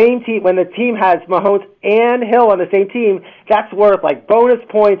the team has Mahomes and Hill on the same team, that's worth like bonus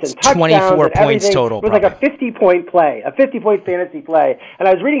points and touchdowns. 24 and points total. It was like a 50-point play, a 50-point fantasy play. And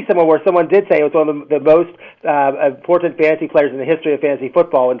I was reading somewhere where someone did say it was one of the most important fantasy players in the history of fantasy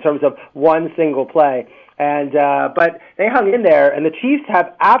football in terms of one single play. And but they hung in there, and the Chiefs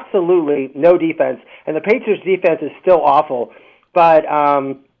have absolutely no defense, and the Patriots' defense is still awful. But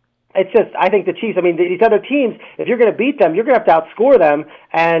it's just, I think the Chiefs, these other teams, if you're going to beat them, you're going to have to outscore them.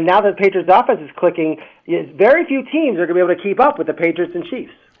 And now that the Patriots' offense is clicking, very few teams are going to be able to keep up with the Patriots and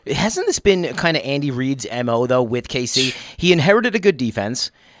Chiefs. Hasn't this been kind of Andy Reid's MO, though, with KC? He inherited a good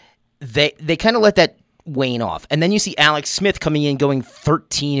defense. They kind of let that wane off. And then you see Alex Smith coming in going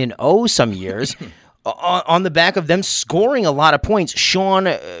 13-0 some years. On the back of them scoring a lot of points. Sean,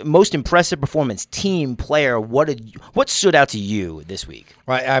 most impressive performance, team, player, what stood out to you this week?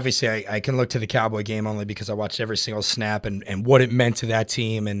 Well, obviously, I can look to the Cowboy game only because I watched every single snap and what it meant to that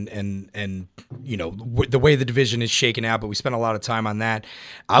team and the way the division is shaken out, but we spent a lot of time on that.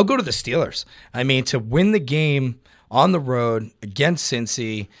 I'll go to the Steelers. To win the game on the road against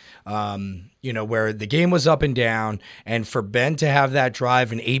Cincy, where the game was up and down, and for Ben to have that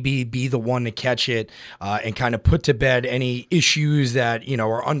drive and AB be the one to catch it and kind of put to bed any issues that,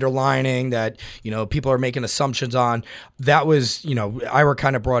 are underlining that, people are making assumptions on. That was, Ira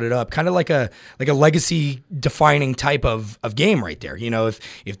kind of brought it up, kind of like a legacy defining type of game right there.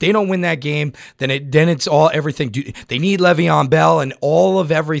 If they don't win that game, then it's all everything. They need Le'Veon Bell and all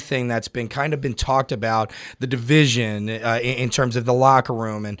of everything that's been talked about, the division in terms of the locker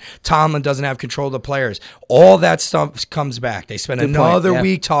room, and Tomlin doesn't have control of the players. All that stuff comes back. They spend another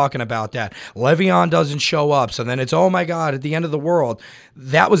week talking about that. Le'Veon doesn't show up, so then it's, oh my God, at the end of the world.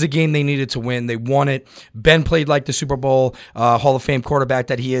 That was a game they needed to win. They won it. Ben played like the Super Bowl Hall of Fame quarterback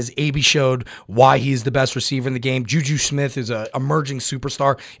that he is. AB showed why he's the best receiver in the game. Juju Smith is an emerging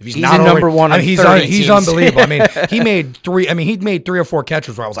superstar. If he's not a number one. He's unbelievable. He made 3 or 4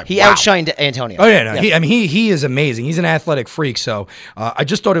 catches where I was like, he wow. outshined Antonio. Oh yeah, no. Yeah. He is amazing. He's an athletic freak. So I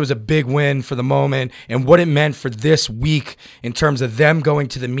just thought it was a big win for the moment and what it meant for this week in terms of them going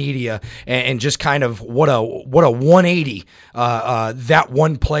to the media and just kind of what a 180 that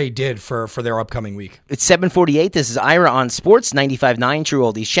one play did for their upcoming week. It's 7:48. This is Ira on Sports 95.9 True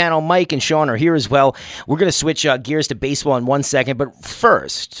Oldies Channel. Mike and Sean are here as well. We're going to switch gears to baseball in 1 second, but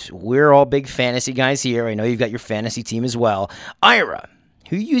first, we're all big fantasy guys here. I know you've got your fantasy team as well. Ira,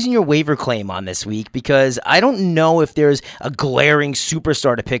 who are you using your waiver claim on this week? Because I don't know if there's a glaring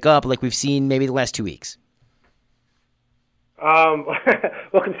superstar to pick up like we've seen maybe the last 2 weeks. Well,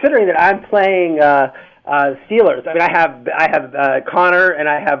 considering that I'm playing Steelers, I have Connor and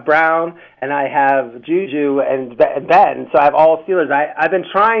I have Brown and I have Juju and Ben, so I have all Steelers. I've been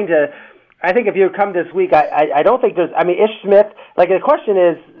trying to. I think if you come this week, I don't think there's. Ish Smith. Like the question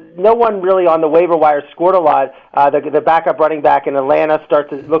is, no one really on the waiver wire scored a lot. The backup running back in Atlanta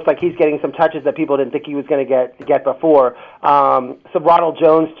looks like he's getting some touches that people didn't think he was going to get before. So Ronald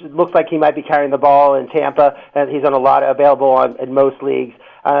Jones looks like he might be carrying the ball in Tampa, and he's on a lot available in most leagues.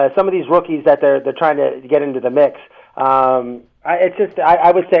 Some of these rookies that they're trying to get into the mix.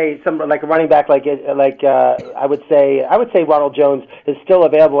 I would say some like a running back I would say Ronald Jones is still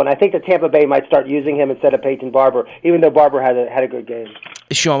available, and I think that Tampa Bay might start using him instead of Peyton Barber, even though Barber had a good game.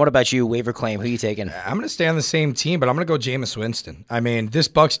 Sean, what about you? Waiver claim, who are you taking? I'm going to stay on the same team, but I'm going to go Jameis Winston. This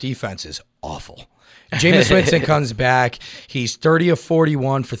Bucs defense is awful. Jameis Winston comes back. He's 30 of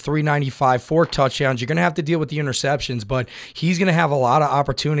 41 for 395, 4 touchdowns. You're going to have to deal with the interceptions, but he's going to have a lot of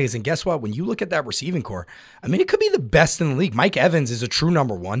opportunities. And guess what? When you look at that receiving core, I mean, it could be the best in the league. Mike Evans is a true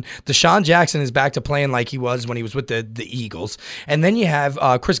number one. Deshaun Jackson is back to playing like he was when he was with the Eagles. And then you have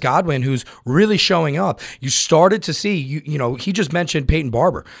Chris Godwin, who's really showing up. You started to see, you know, he just mentioned Peyton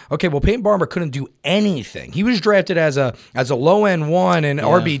Barber. Okay, well, Peyton Barber couldn't do anything. He was drafted as a low-end one and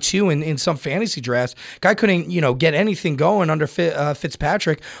RB2 in some fantasy drafts. Guy couldn't, you know, get anything going under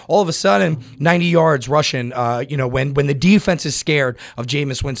Fitzpatrick. All of a sudden, 90 yards rushing, you know, when the defense is scared of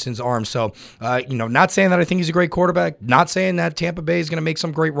Jameis Winston's arm. So, you know, not saying that I think he's a great quarterback, not saying that Tampa Bay is going to make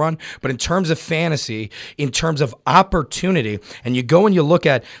some great run, but in terms of fantasy, in terms of opportunity, and you go and you look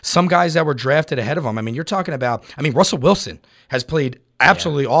at some guys that were drafted ahead of him. I mean, you're talking about, Russell Wilson has played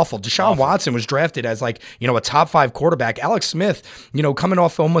absolutely awful. Deshaun Watson was drafted as like, you know, a top 5 quarterback. Alex Smith, you know, coming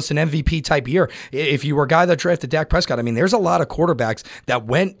off almost an MVP type year. If you were a guy that drafted Dak Prescott, I mean, there's a lot of quarterbacks that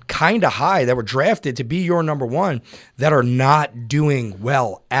went kind of high that were drafted to be your number one that are not doing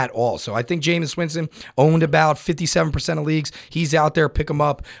well at all. So I think Jameis Winston owned about 57% of leagues. He's out there. Pick him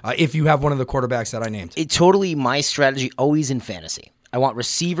up if you have one of the quarterbacks that I named. It totally my strategy always in fantasy. I want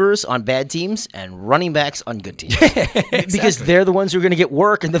receivers on bad teams and running backs on good teams. Exactly. Because they're the ones who are going to get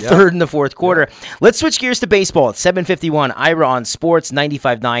work in the third and the fourth quarter. Let's switch gears to baseball. It's 7:51. Ira on Sports,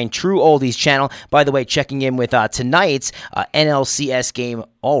 95.9, True Oldies channel. By the way, checking in with tonight's NLCS game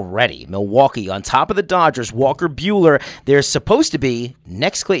already. Milwaukee on top of the Dodgers. Walker Buehler. There's supposed to be,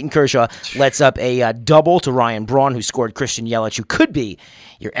 next Clayton Kershaw lets up a double to Ryan Braun, who scored Christian Yelich, who could be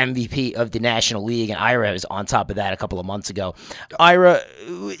your MVP of the National League, and Ira was on top of that a couple of months ago. Ira,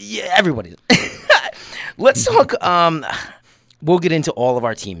 yeah, everybody. Let's talk. We'll get into all of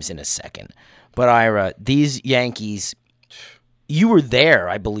our teams in a second, but Ira, these Yankees, you were there,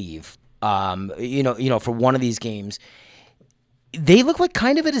 I believe. You know, for one of these games, they look like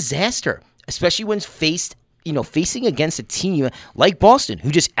kind of a disaster, especially when facing against a team like Boston, who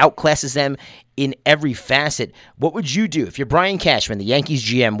just outclasses them in every facet. What would you do if you're Brian Cashman, the Yankees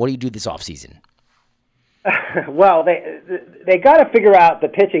GM? What do you do this offseason? Well, they got to figure out the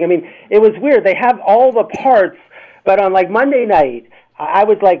pitching. I mean, it was weird. They have all the parts, but on like Monday night, I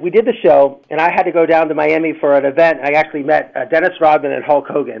was like, we did the show, and I had to go down to Miami for an event. I actually met Dennis Rodman and Hulk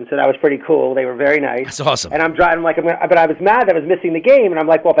Hogan, so that was pretty cool. They were very nice. That's awesome. And I'm driving, but I was mad that I was missing the game, and I'm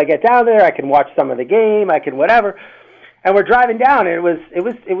like, well, if I get down there, I can watch some of the game, I can whatever. And we're driving down, and it was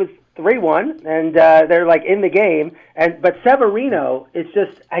 3-1, and they're like in the game. But Severino is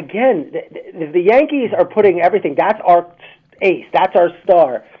just, again, the Yankees are putting everything. That's our ace. That's our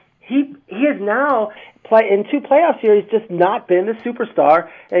star. He is now in 2 playoff series just not been the superstar.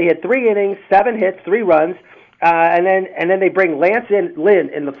 And he had 3 innings, 7 hits, 3 runs, and then they bring Lance Lynn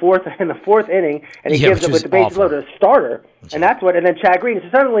in the fourth inning, and he gives it with the bases loaded a starter, and that's what. And then Chad Green. So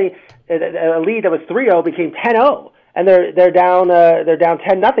suddenly a lead that was 3-0 became 10-0, and they're down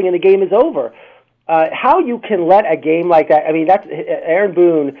 10-0, and the game is over. How you can let a game like that? I mean, that's Aaron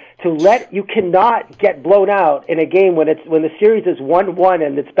Boone you cannot get blown out in a game when the series is 1-1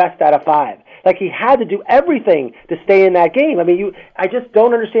 and it's best out of 5. Like, he had to do everything to stay in that game. I mean, I just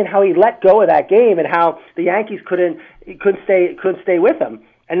don't understand how he let go of that game and how the Yankees couldn't stay with him.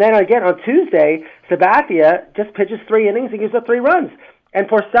 And then again on Tuesday, Sabathia just pitches 3 innings and gives up 3 runs. And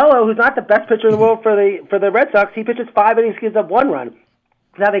Porcello, who's not the best pitcher in the world for the Red Sox, he pitches 5 innings, gives up 1 run.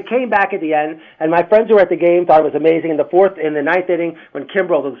 Now, they came back at the end, and my friends who were at the game thought it was amazing. In the 9th inning, when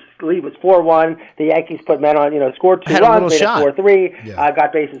Kimbrel, the lead was 4-1, the Yankees put men on, scored 2 runs, made it 4-3,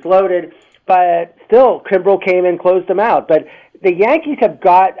 got bases loaded. But still, Kimbrel came in, closed them out. But the Yankees have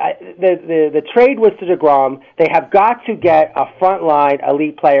got the trade was to DeGrom. They have got to get a frontline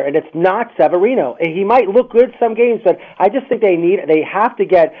elite player, and it's not Severino. He might look good some games, but I just think they have to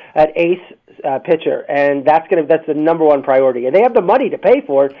get an ace pitcher, and that's the number one priority. And they have the money to pay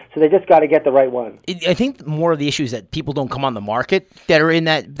for it, so they just got to get the right one. I think more of the issue is that people don't come on the market that are in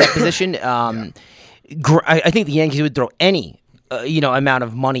that position. I think the Yankees would throw any amount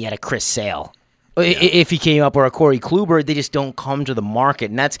of money at a Chris Sale. If he came up, or a Corey Kluber, they just don't come to the market,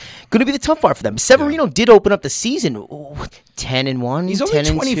 and that's going to be the tough part for them. Severino did open up the season 10-1. He's only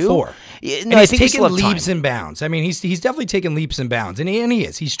 24. And he's taking leaps and bounds. I mean, he's definitely taking leaps and bounds, and he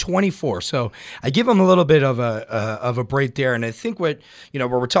is. He's 24, so I give him a little bit of a break there. And I think where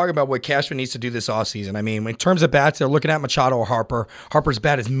we're talking about what Cashman needs to do this offseason. I mean, in terms of bats, they're looking at Machado or Harper. Harper's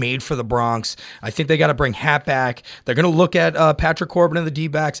bat is made for the Bronx. I think they got to bring Happ back. They're going to look at Patrick Corbin and the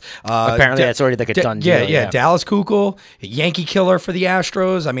D-backs. Apparently, that's already like a done deal. Yeah. Dallas Keuchel, a Yankee killer for the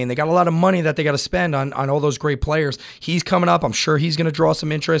Astros. I mean, they got a lot of money that they got to spend on all those great players. He's coming up. I'm sure he's going to draw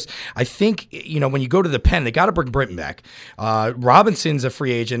some interest. I think, when you go to the pen, they got to bring Britton back. Robinson's a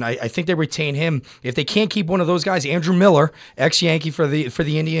free agent. I think they retain him. If they can't keep one of those guys, Andrew Miller, ex-Yankee for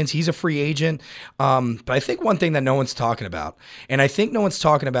the Indians, he's a free agent. But I think one thing that no one's talking about, and I think no one's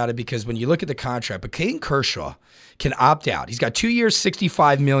talking about it because when you look at the contract, but Clayton Kershaw can opt out. He's got 2 years,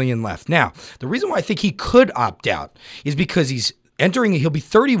 $65 million left. Now, the reason why I think he could opt out is because he'll be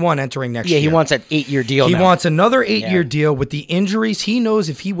 31 entering next year. Yeah, he wants an 8-year deal He now. wants another 8-year deal. With the injuries, he knows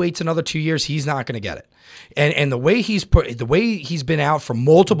if he waits another 2 years, he's not going to get it. And the way he's been out for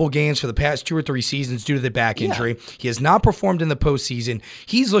multiple games for the past 2 or 3 seasons due to the back injury, he has not performed in the postseason.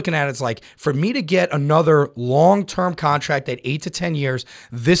 He's looking at it as like, for me to get another long-term contract at 8 to 10 years,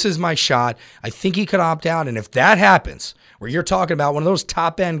 this is my shot. I think he could opt out. And if that happens, where you're talking about one of those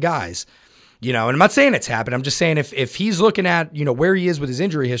top-end guys, and I'm not saying it's happened. I'm just saying if he's looking at, where he is with his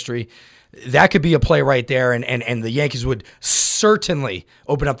injury history, that could be a play right there, and the Yankees would certainly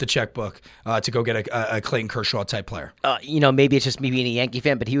open up the checkbook to go get a Clayton Kershaw type player. Maybe it's just me being a Yankee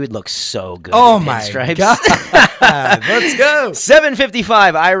fan, but he would look so good. Oh in my pinstripes. God! Let's go.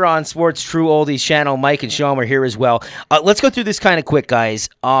 7:55. Ira on Sports True Oldies channel. Mike and Sean are here as well. Let's go through this kind of quick, guys.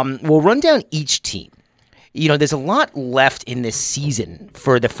 We'll run down each team. There's a lot left in this season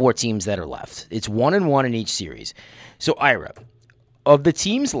for the 4 teams that are left. It's 1-1 in each series. So, Ira, of the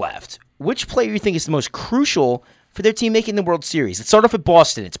teams left, which player you think is the most crucial for their team making the World Series? Let's start off with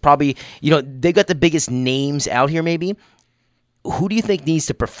Boston. It's probably, they got the biggest names out here maybe. Who do you think needs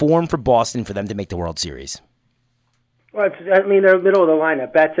to perform for Boston for them to make the World Series? Well, they're middle of the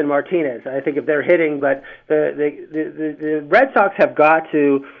lineup, Betts and Martinez. I think if they're hitting, but the Red Sox have got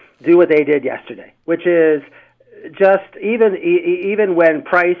to do what they did yesterday, which is just even when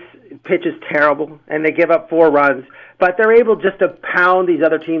Price pitches terrible and they give up 4 runs, but they're able just to pound these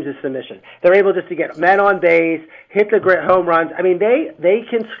other teams to submission. They're able just to get men on base, hit the great home runs. I mean, they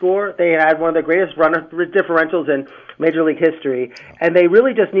can score. They had one of the greatest runner differentials in Major League history, and they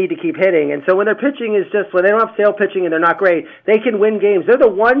really just need to keep hitting. And so when their pitching is when they don't have sale pitching and they're not great, they can win games. They're the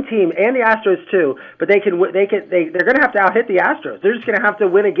one team, and the Astros too, but they're going to have to out-hit the Astros. They're just going to have to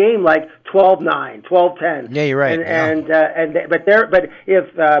win a game like 12-9, 12-10. Yeah, you're right. But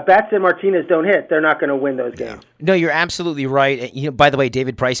if Betts and Martinez don't hit, they're not going to win those games. No, you're absolutely right. By the way,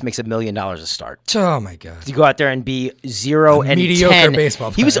 David Price makes $1 million a start. Oh my God! To go out there and be 0-10, mediocre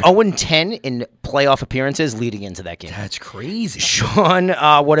baseball player. He was 0-10 in playoff appearances leading into that game. That's crazy. Sean,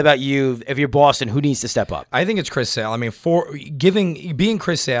 what about you? If you're Boston, who needs to step up? I think it's Chris Sale. I mean, being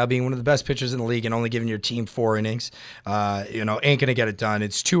Chris Sale, being one of the best pitchers in the league, and only giving your team 4 innings, ain't gonna get it done.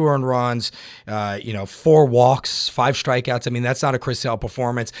 It's 2 earned runs, 4 walks, 5 strikeouts. I mean, that's not a Chris Sale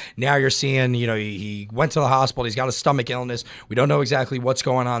performance. Now you're seeing, he went to the hospital. He's got a stomach illness. We don't know exactly what's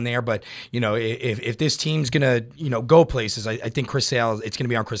going on there, but if this team's gonna go places, I think Chris Sale, it's gonna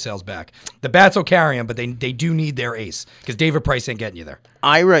be on Chris Sale's back. The bats will carry him, but they do need their ace because David Price ain't getting you there.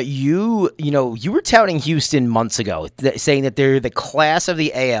 Ira, you were touting Houston months ago, saying that they're the class of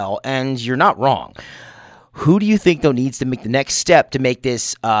the AL, and you're not wrong. Who do you think though needs to make the next step to make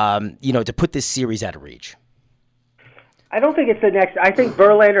this, to put this series out of reach? I don't think it's the next. I think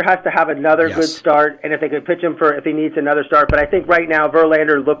Verlander has to have another good start, and if they could pitch him if he needs another start. But I think right now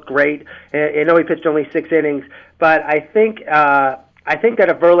Verlander looked great. I know he pitched only 6 innings, but I think that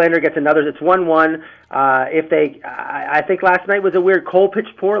if Verlander gets another, it's 1-1. I think last night was a weird. Cole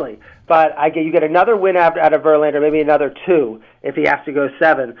pitched poorly, but you get another win out of Verlander, maybe another 2 if he has to go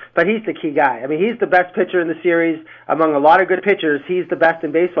 7. But he's the key guy. I mean, he's the best pitcher in the series among a lot of good pitchers. He's the best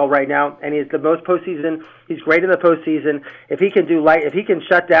in baseball right now, and he's the most postseason. He's great in the postseason. If he can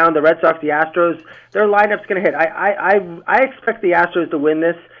shut down the Red Sox, the Astros, their lineup's going to hit. I expect the Astros to win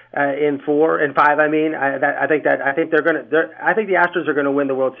this. In 4 and 5, I think the Astros are going to win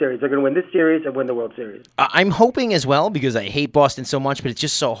the World Series. They're going to win this series and win the World Series. I'm hoping as well because I hate Boston so much, but it's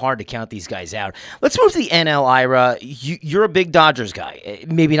just so hard to count these guys out. Let's move to the NL, Ira. You're a big Dodgers guy.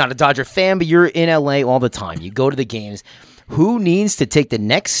 Maybe not a Dodger fan, but you're in LA all the time. You go to the games. Who needs to take the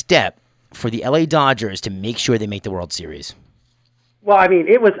next step for the LA Dodgers to make sure they make the World Series? Well, I mean,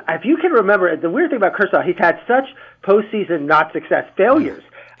 it was, if you can remember, the weird thing about Kershaw, he's had such postseason not success failures.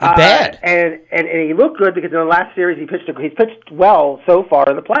 Bad. And he looked good because in the last series he's pitched well so far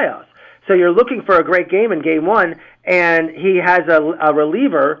in the playoffs. So you're looking for a great game in Game 1, and he has a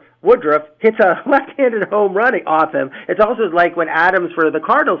reliever, Woodruff, hits a left-handed home run off him. It's also like when Adams for the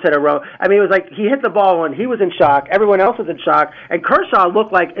Cardinals hit a row. I mean, it was like he hit the ball and he was in shock. Everyone else was in shock. And Kershaw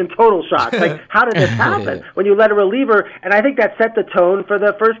looked like in total shock. Like, how did this happen? When you let a reliever, and I think that set the tone for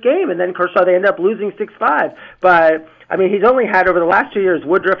the first game. And then Kershaw, they end up losing 6-5. But I mean, he's only had, over the last 2 years,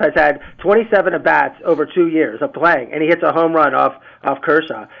 Woodruff has had 27 at-bats over 2 years of playing, and he hits a home run off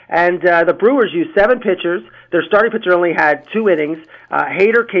Kershaw. And the Brewers used 7 pitchers. Their starting pitcher only had 2 innings.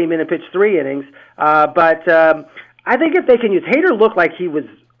 Hader came in and pitched 3 innings. But I think if they can use, Hader looked like he was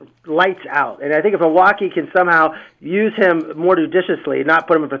lights out. And I think if Milwaukee can somehow use him more judiciously, not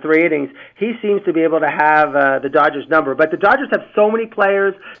put him in for 3 innings, he seems to be able to have the Dodgers' number. But the Dodgers have so many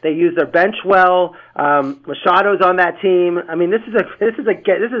players. They use their bench well. Machado's on that team. I mean, this is a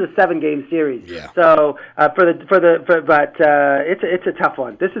 7-game series. Yeah. So it's a tough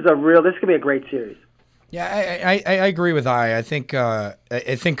one. This could be a great series. Yeah, I agree with I think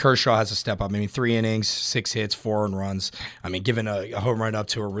Kershaw has to step up. I mean, 3 innings, 6 hits, 4 earned runs. I mean, giving a home run up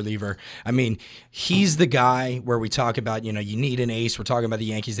to a reliever. I mean, he's the guy where we talk about, you need an ace. We're talking about the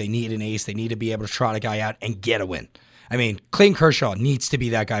Yankees. They need an ace. They need to be able to trot a guy out and get a win. I mean, Clayton Kershaw needs to be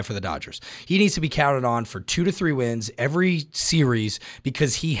that guy for the Dodgers. He needs to be counted on for 2 to 3 wins every series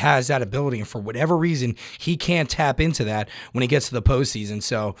because he has that ability. And for whatever reason, he can't tap into that when he gets to the postseason.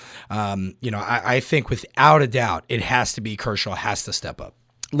 So, I think without a doubt, it has to be Kershaw has to step up.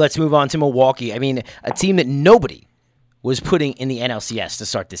 Let's move on to Milwaukee. I mean, a team that nobody was putting in the NLCS to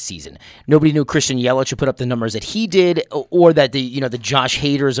start this season. Nobody knew Christian Yelich would put up the numbers that he did, or that the Josh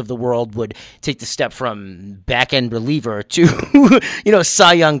Haders of the world would take the step from back-end reliever to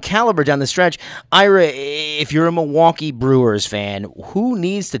Cy Young caliber down the stretch. Ira, if you're a Milwaukee Brewers fan, who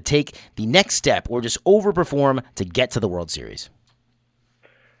needs to take the next step or just overperform to get to the World Series?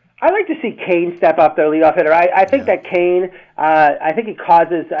 I'd like to see Kane step up, their leadoff hitter. I think that Kane, I think he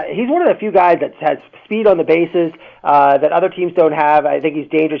causes. He's one of the few guys that has speed on the bases that other teams don't have. I think he's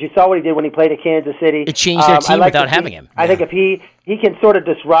dangerous. You saw what he did when he played at Kansas City. It changed their team without having him. I think if he can sort of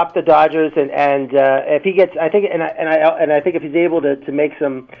disrupt the Dodgers, and if he gets, I think, and I think if he's able to make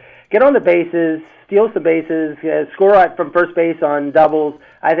some, get on the bases, steal some bases, score from first base on doubles,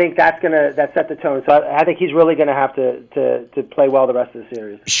 I think that set the tone. So I think he's really going to have to play well the rest of the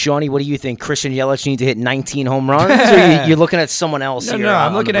series. Shawnee, what do you think? Christian Yelich needs to hit 19 home runs, or you're looking at someone else here? No,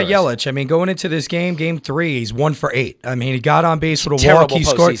 I'm looking at Yelich. I mean, going into this game 3, he's 1 for 8. I mean, he got on base with a walk. He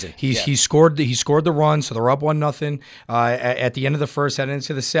scored. He scored the run, so they're up 1-0 at the end of the first, heading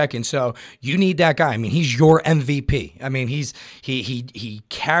into the second. So you need that guy. I mean, he's your MVP. I mean, he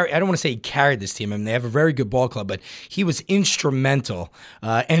carried. I don't want to say he carried this team. I mean, they have a very good ball club, but he was instrumental.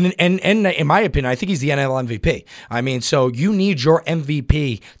 And in my opinion, I think he's the NL MVP. I mean, so you need your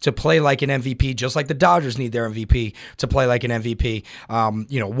MVP to play like an MVP, just like the Dodgers need their MVP to play like an MVP.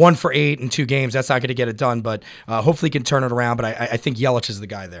 1 for 8 in 2 games, that's not going to get it done, but hopefully he can turn it around. But I think Yelich is the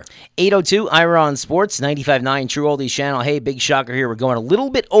guy there. 8:02, Ira on Sports, 95.9 True Oldies channel. Hey, big shocker here. We're going a little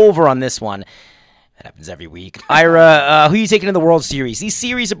bit over on this one. That happens every week. Ira, who are you taking in the World Series? These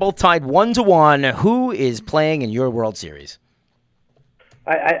series are both tied 1-1. Who is playing in your World Series?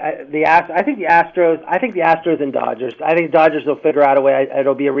 I think the Astros and Dodgers. I think the Dodgers will figure out a way.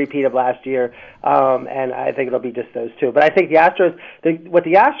 It'll be a repeat of last year, and I think it'll be just those two. But I think the Astros, what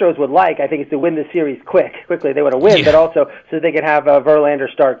the Astros would like, I think, is to win the series quickly. They want to win, but also so they can have Verlander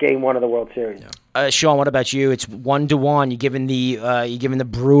start Game 1 of the World Series. Sean, what about you? It's 1-1. You giving the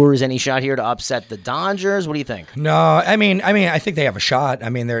Brewers any shot here to upset the Dodgers? What do you think? No, I mean, I think they have a shot. I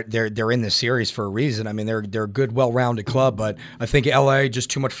mean, they're in this series for a reason. I mean, they're a good, well-rounded club, but I think LA just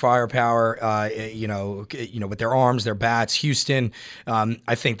too much firepower. With their arms, their bats. Houston,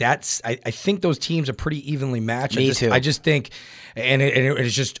 I think I think those teams are pretty evenly matched. Me too. I just think. And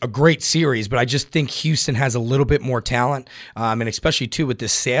it's just a great series, but I just think Houston has a little bit more talent, and especially too with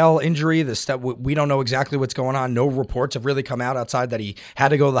this Sale injury, the stuff we don't know exactly what's going on. No reports have really come out outside that he had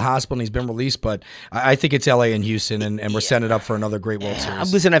to go to the hospital and he's been released. But I think it's LA and Houston, and we're setting it up for another great World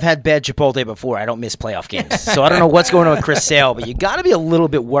Series. Listen, I've had bad Chipotle before. I don't miss playoff games, so I don't know what's going on with Chris Sale, but you got to be a little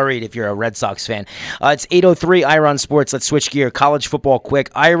bit worried if you're a Red Sox fan. It's 8:03, Ira on Sports. Let's switch gear. College football quick.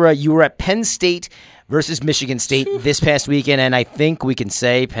 Ira, you were at Penn State versus Michigan State this past weekend, and I think we can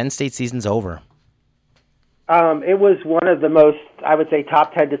say Penn State season's over. It was one of the most, I would say,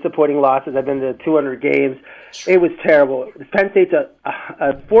 top 10 disappointing losses. I've been to 200 games. It was terrible. Penn State's a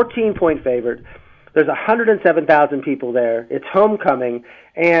 14-point favorite. There's 107,000 people there. It's homecoming,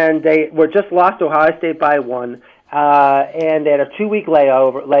 and they were just lost to Ohio State by 1, and they had a 2-week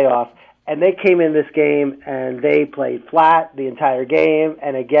layoff. And they came in this game, and they played flat the entire game,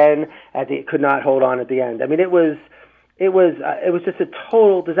 and again, could not hold on at the end. I mean, it was it was just a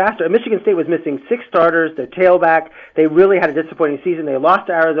total disaster. Michigan State was missing 6 starters, their tailback. They really had a disappointing season. They lost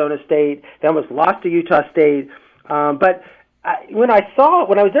to Arizona State. They almost lost to Utah State. But when I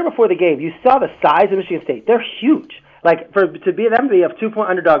was there before the game, you saw the size of Michigan State. They're huge. Like to be a 2-point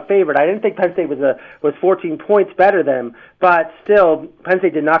underdog favorite, I didn't think Penn State was 14 points better than them, but still, Penn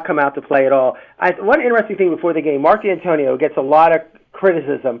State did not come out to play at all. One interesting thing before the game, Mark D'Antonio gets a lot of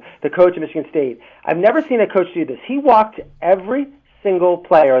criticism, the coach of Michigan State. I've never seen a coach do this. He walked every single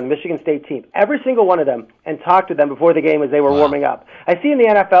player on the Michigan State team, every single one of them, and talked to them before the game as they were warming up. I see in the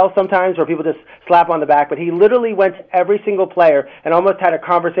NFL sometimes where people just slap on the back, but he literally went to every single player and almost had a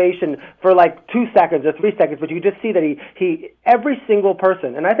conversation for like 2 seconds or 3 seconds, but you just see that he every single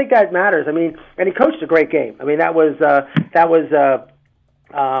person, and I think that matters. I mean, and he coached a great game. I mean, it was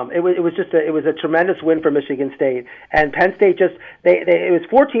a tremendous win for Michigan State, and Penn State it was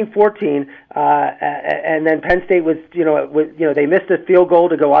 14-14, and then Penn State was they missed a field goal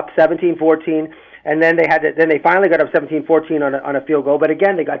to go up 17-14, and then they finally got up 17-14 on a field goal, but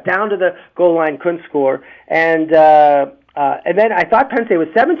again they got down to the goal line, couldn't score, and then I thought Penn State was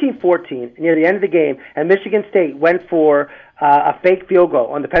 17-14 near the end of the game, and Michigan State went for a fake field goal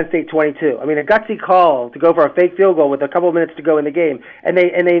on the Penn State 22. I mean, a gutsy call to go for a fake field goal with a couple of minutes to go in the game, and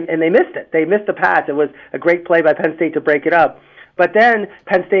they missed it. They missed the pass. It was a great play by Penn State to break it up. But then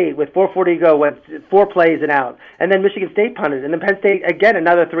Penn State, with 4:40 to go, went 4 plays and out. And then Michigan State punted. And then Penn State, again,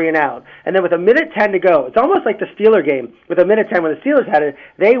 another 3 and out. And then with 1:10 to go, it's almost like the Steeler game. With 1:10, when the Steelers had it,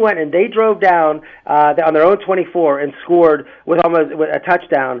 they went and they drove down on their own 24 and scored with a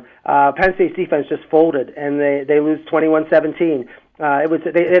touchdown. Penn State's defense just folded, and they lose 21-17.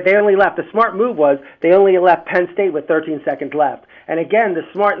 They only left. The smart move was they only left Penn State with 13 seconds left. And again,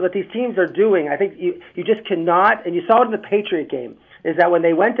 what these teams are doing, I think you just cannot, and you saw it in the Patriot game, is that when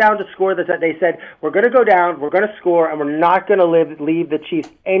they went down to score, they said, we're going to go down, we're going to score, and we're not going to leave the Chiefs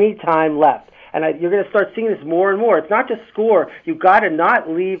any time left. And you're going to start seeing this more and more. It's not just score. You've got to not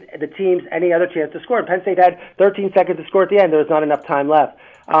leave the teams any other chance to score. And Penn State had 13 seconds to score at the end. There was not enough time left.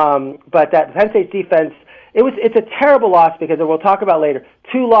 But that Penn State's defense, it's a terrible loss because, and we'll talk about later,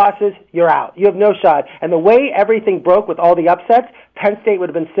 2 losses, you're out. You have no shot. And the way everything broke with all the upsets, Penn State would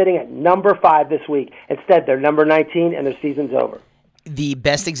have been sitting at number 5 this week. Instead, they're number 19, and their season's over. The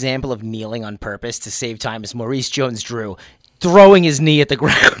best example of kneeling on purpose to save time is Maurice Jones-Drew throwing his knee at the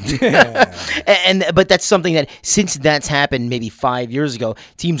ground. But that's something that, since that's happened maybe 5 years ago,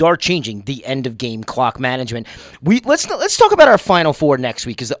 teams are changing the end of game clock management. Let's talk about our Final Four next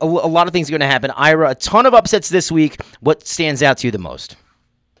week, because a lot of things are going to happen. Ira, a ton of upsets this week. What stands out to you the most?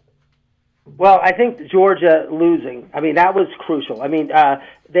 Well, I think Georgia losing. I mean, that was crucial. I mean,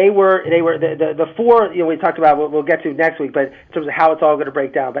 they were the 4. We talked about we'll get to next week, but in terms of how it's all going to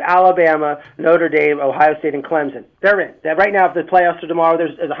break down. But Alabama, Notre Dame, Ohio State, and Clemson, they're in. Right now, if the playoffs are tomorrow,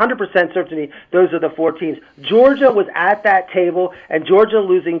 there's 100% certainty those are the 4 teams. Georgia was at that table, and Georgia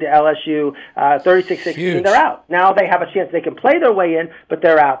losing to LSU 36-16, they're out. Now they have a chance. They can play their way in, but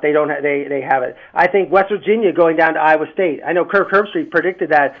they're out. They don't. They have it. I think West Virginia going down to Iowa State. I know Kirk Herbstreit predicted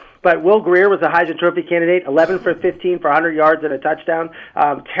that. But Will Greer was a Heisman Trophy candidate, 11 for 15 for 100 yards and a touchdown.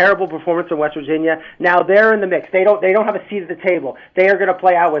 Terrible performance in West Virginia. Now they're in the mix. They don't have a seat at the table. They are going to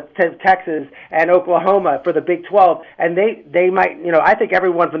play out with Texas and Oklahoma for the Big 12, and they might. I think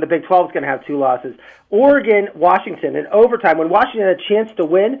everyone from the Big 12 is going to have 2 losses. Oregon, Washington in overtime. When Washington had a chance to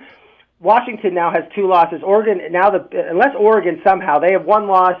win, Washington now has 2 losses. Oregon unless Oregon somehow, they have 1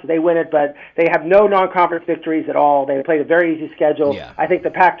 loss, they win it, but they have no non-conference victories at all. They played a very easy schedule. Yeah. I think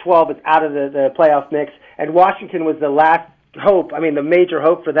the Pac-12 is out of the playoff mix, and Washington was the last hope. I mean, the major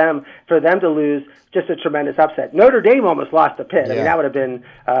hope for them to lose. Just a tremendous upset. Notre Dame almost lost to Pitt. Yeah. I mean, that would have been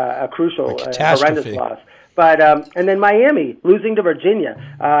a crucial, horrendous loss. But and then Miami losing to Virginia,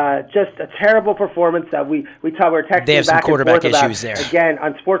 just a terrible performance that we were texting they have back some quarterback and forth issues about. there. Again,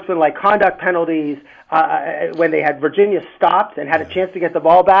 unsportsmanlike conduct penalties. When they had Virginia stopped and had a chance to get the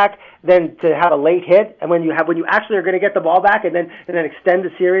ball back, then to have a late hit, and when you actually are going to get the ball back and then extend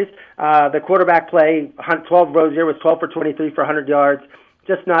the series, the quarterback play 12 Rozier was 12 for 23 for 100 yards.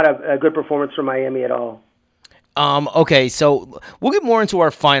 Just not a good performance from Miami at all. Okay, so we'll get more into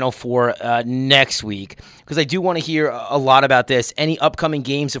our Final Four next week, because I do want to hear a lot about this. Any upcoming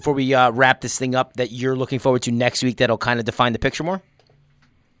games before we wrap this thing up that you're looking forward to next week that'll kind of define the picture more?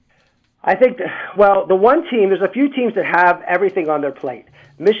 I think, the one team, there's a few teams that have everything on their plate.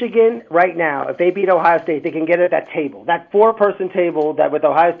 Michigan, right now, if they beat Ohio State, they can get at that table. That 4-person table that with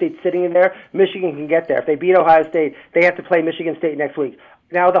Ohio State sitting in there, Michigan can get there. If they beat Ohio State, they have to play Michigan State next week.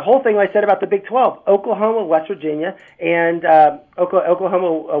 Now, the whole thing I said about the Big 12, Oklahoma, West Virginia, and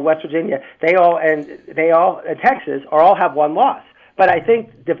Oklahoma, West Virginia, they all, and Texas, all have one loss. But I think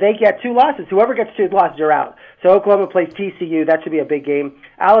if they get 2 losses, whoever gets 2 losses, you're out. So Oklahoma plays TCU. That should be a big game.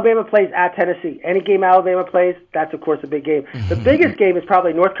 Alabama plays at Tennessee. Any game Alabama plays, that's, of course, a big game. The biggest game is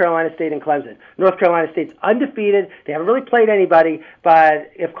probably North Carolina State and Clemson. North Carolina State's undefeated. They haven't really played anybody.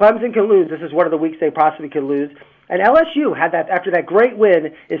 But if Clemson can lose, this is one of the weeks they possibly could lose. And LSU had that after that great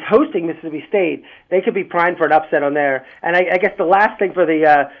win is hosting Mississippi State. They could be primed for an upset on there. And I guess the last thing for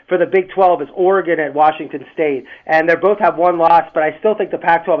the Big 12 is Oregon at Washington State, and they both have 1 loss. But I still think the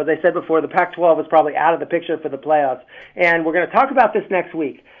Pac-12, as I said before, the Pac-12 is probably out of the picture for the playoffs. And we're going to talk about this next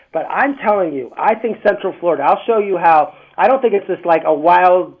week. But I'm telling you, I think Central Florida. I'll show you how. I don't think it's just like a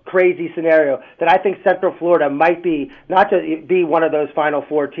wild, crazy scenario that I think Central Florida might be, not to be one of those Final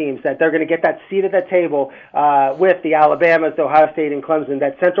Four teams, that they're going to get that seat at the table with the Alabamas, the Ohio State, and Clemson,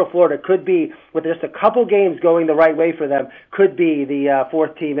 that Central Florida could be, with just a couple games going the right way for them, could be the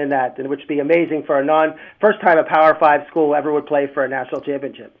 4th team in that, which would be amazing for first time a Power 5 school ever would play for a national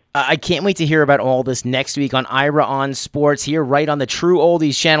championship. I can't wait to hear about all this next week on Ira on Sports here right on the True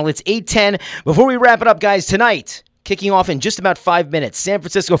Oldies channel. It's 8:10. Before we wrap it up, guys, tonight, kicking off in just about 5 minutes, San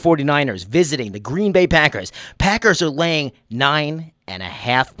Francisco 49ers visiting the Green Bay Packers. Packers are laying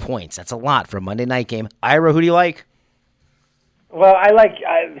 9.5 points. That's a lot for a Monday night game. Ira, who do you like? Well, I like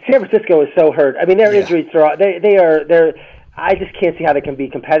San Francisco is so hurt. I mean, their injuries are they're. I just can't see how they can be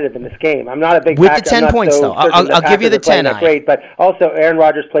competitive in this game. I'm not a big with Packer. The 10 points though. I'll give you the 10. Great, but also Aaron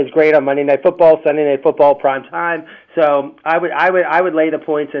Rodgers plays great on Monday Night Football, Sunday Night Football, prime time. So I would lay the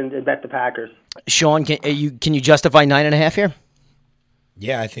points and bet the Packers. Sean, can you justify 9.5 here?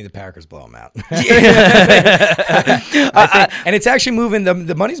 Yeah, I think the Packers blow them out. And it's actually moving.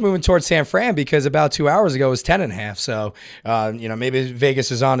 The money's moving towards San Fran because about 2 hours ago it was 10.5. So maybe Vegas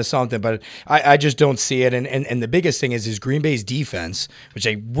is on to something, but I just don't see it. And the biggest thing is Green Bay's defense, which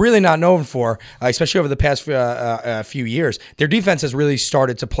they're really not known for, especially over the past few years. Their defense has really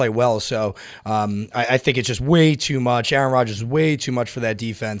started to play well. So I think it's just way too much. Aaron Rodgers is way too much for that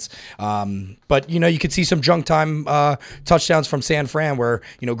defense. But you could see some junk time touchdowns from San Fran where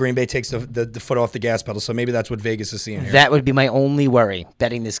Green Bay takes the foot off the gas pedal. So maybe that's what Vegas is seeing here. That would be my only worry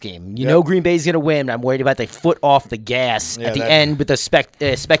betting this game. Green Bay's going to win. I'm worried about the foot off the gas at the end with the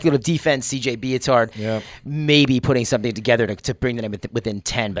speculative defense. CJ Beathard maybe putting something together to bring them within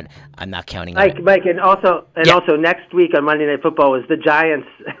 10, but I'm not counting on it. Mike, and also next week on Monday Night Football is the Giants.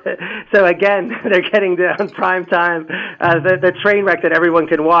 So again, they're getting on prime time. The train wreck that everyone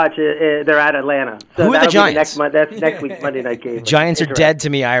can watch. They're at Atlanta. So who are the Giants? That's next week's Monday night game. Giants are dead to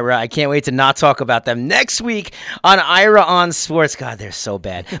me, Ira. I can't wait to not talk about them next week on Ira on Sports. God, they're so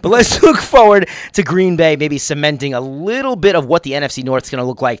bad. But let's look forward to Green Bay maybe cementing a little bit of what the NFC North is going to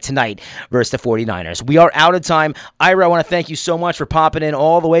look like tonight versus the 49ers. We are out of time. Ira, I want to thank you so much for popping in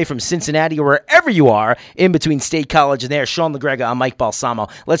all the way from Cincinnati or wherever you are in between State College and there. Sean LaGrega, I'm Mike Balsamo.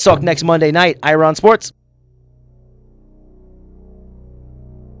 Let's talk next Monday night. Ira on Sports.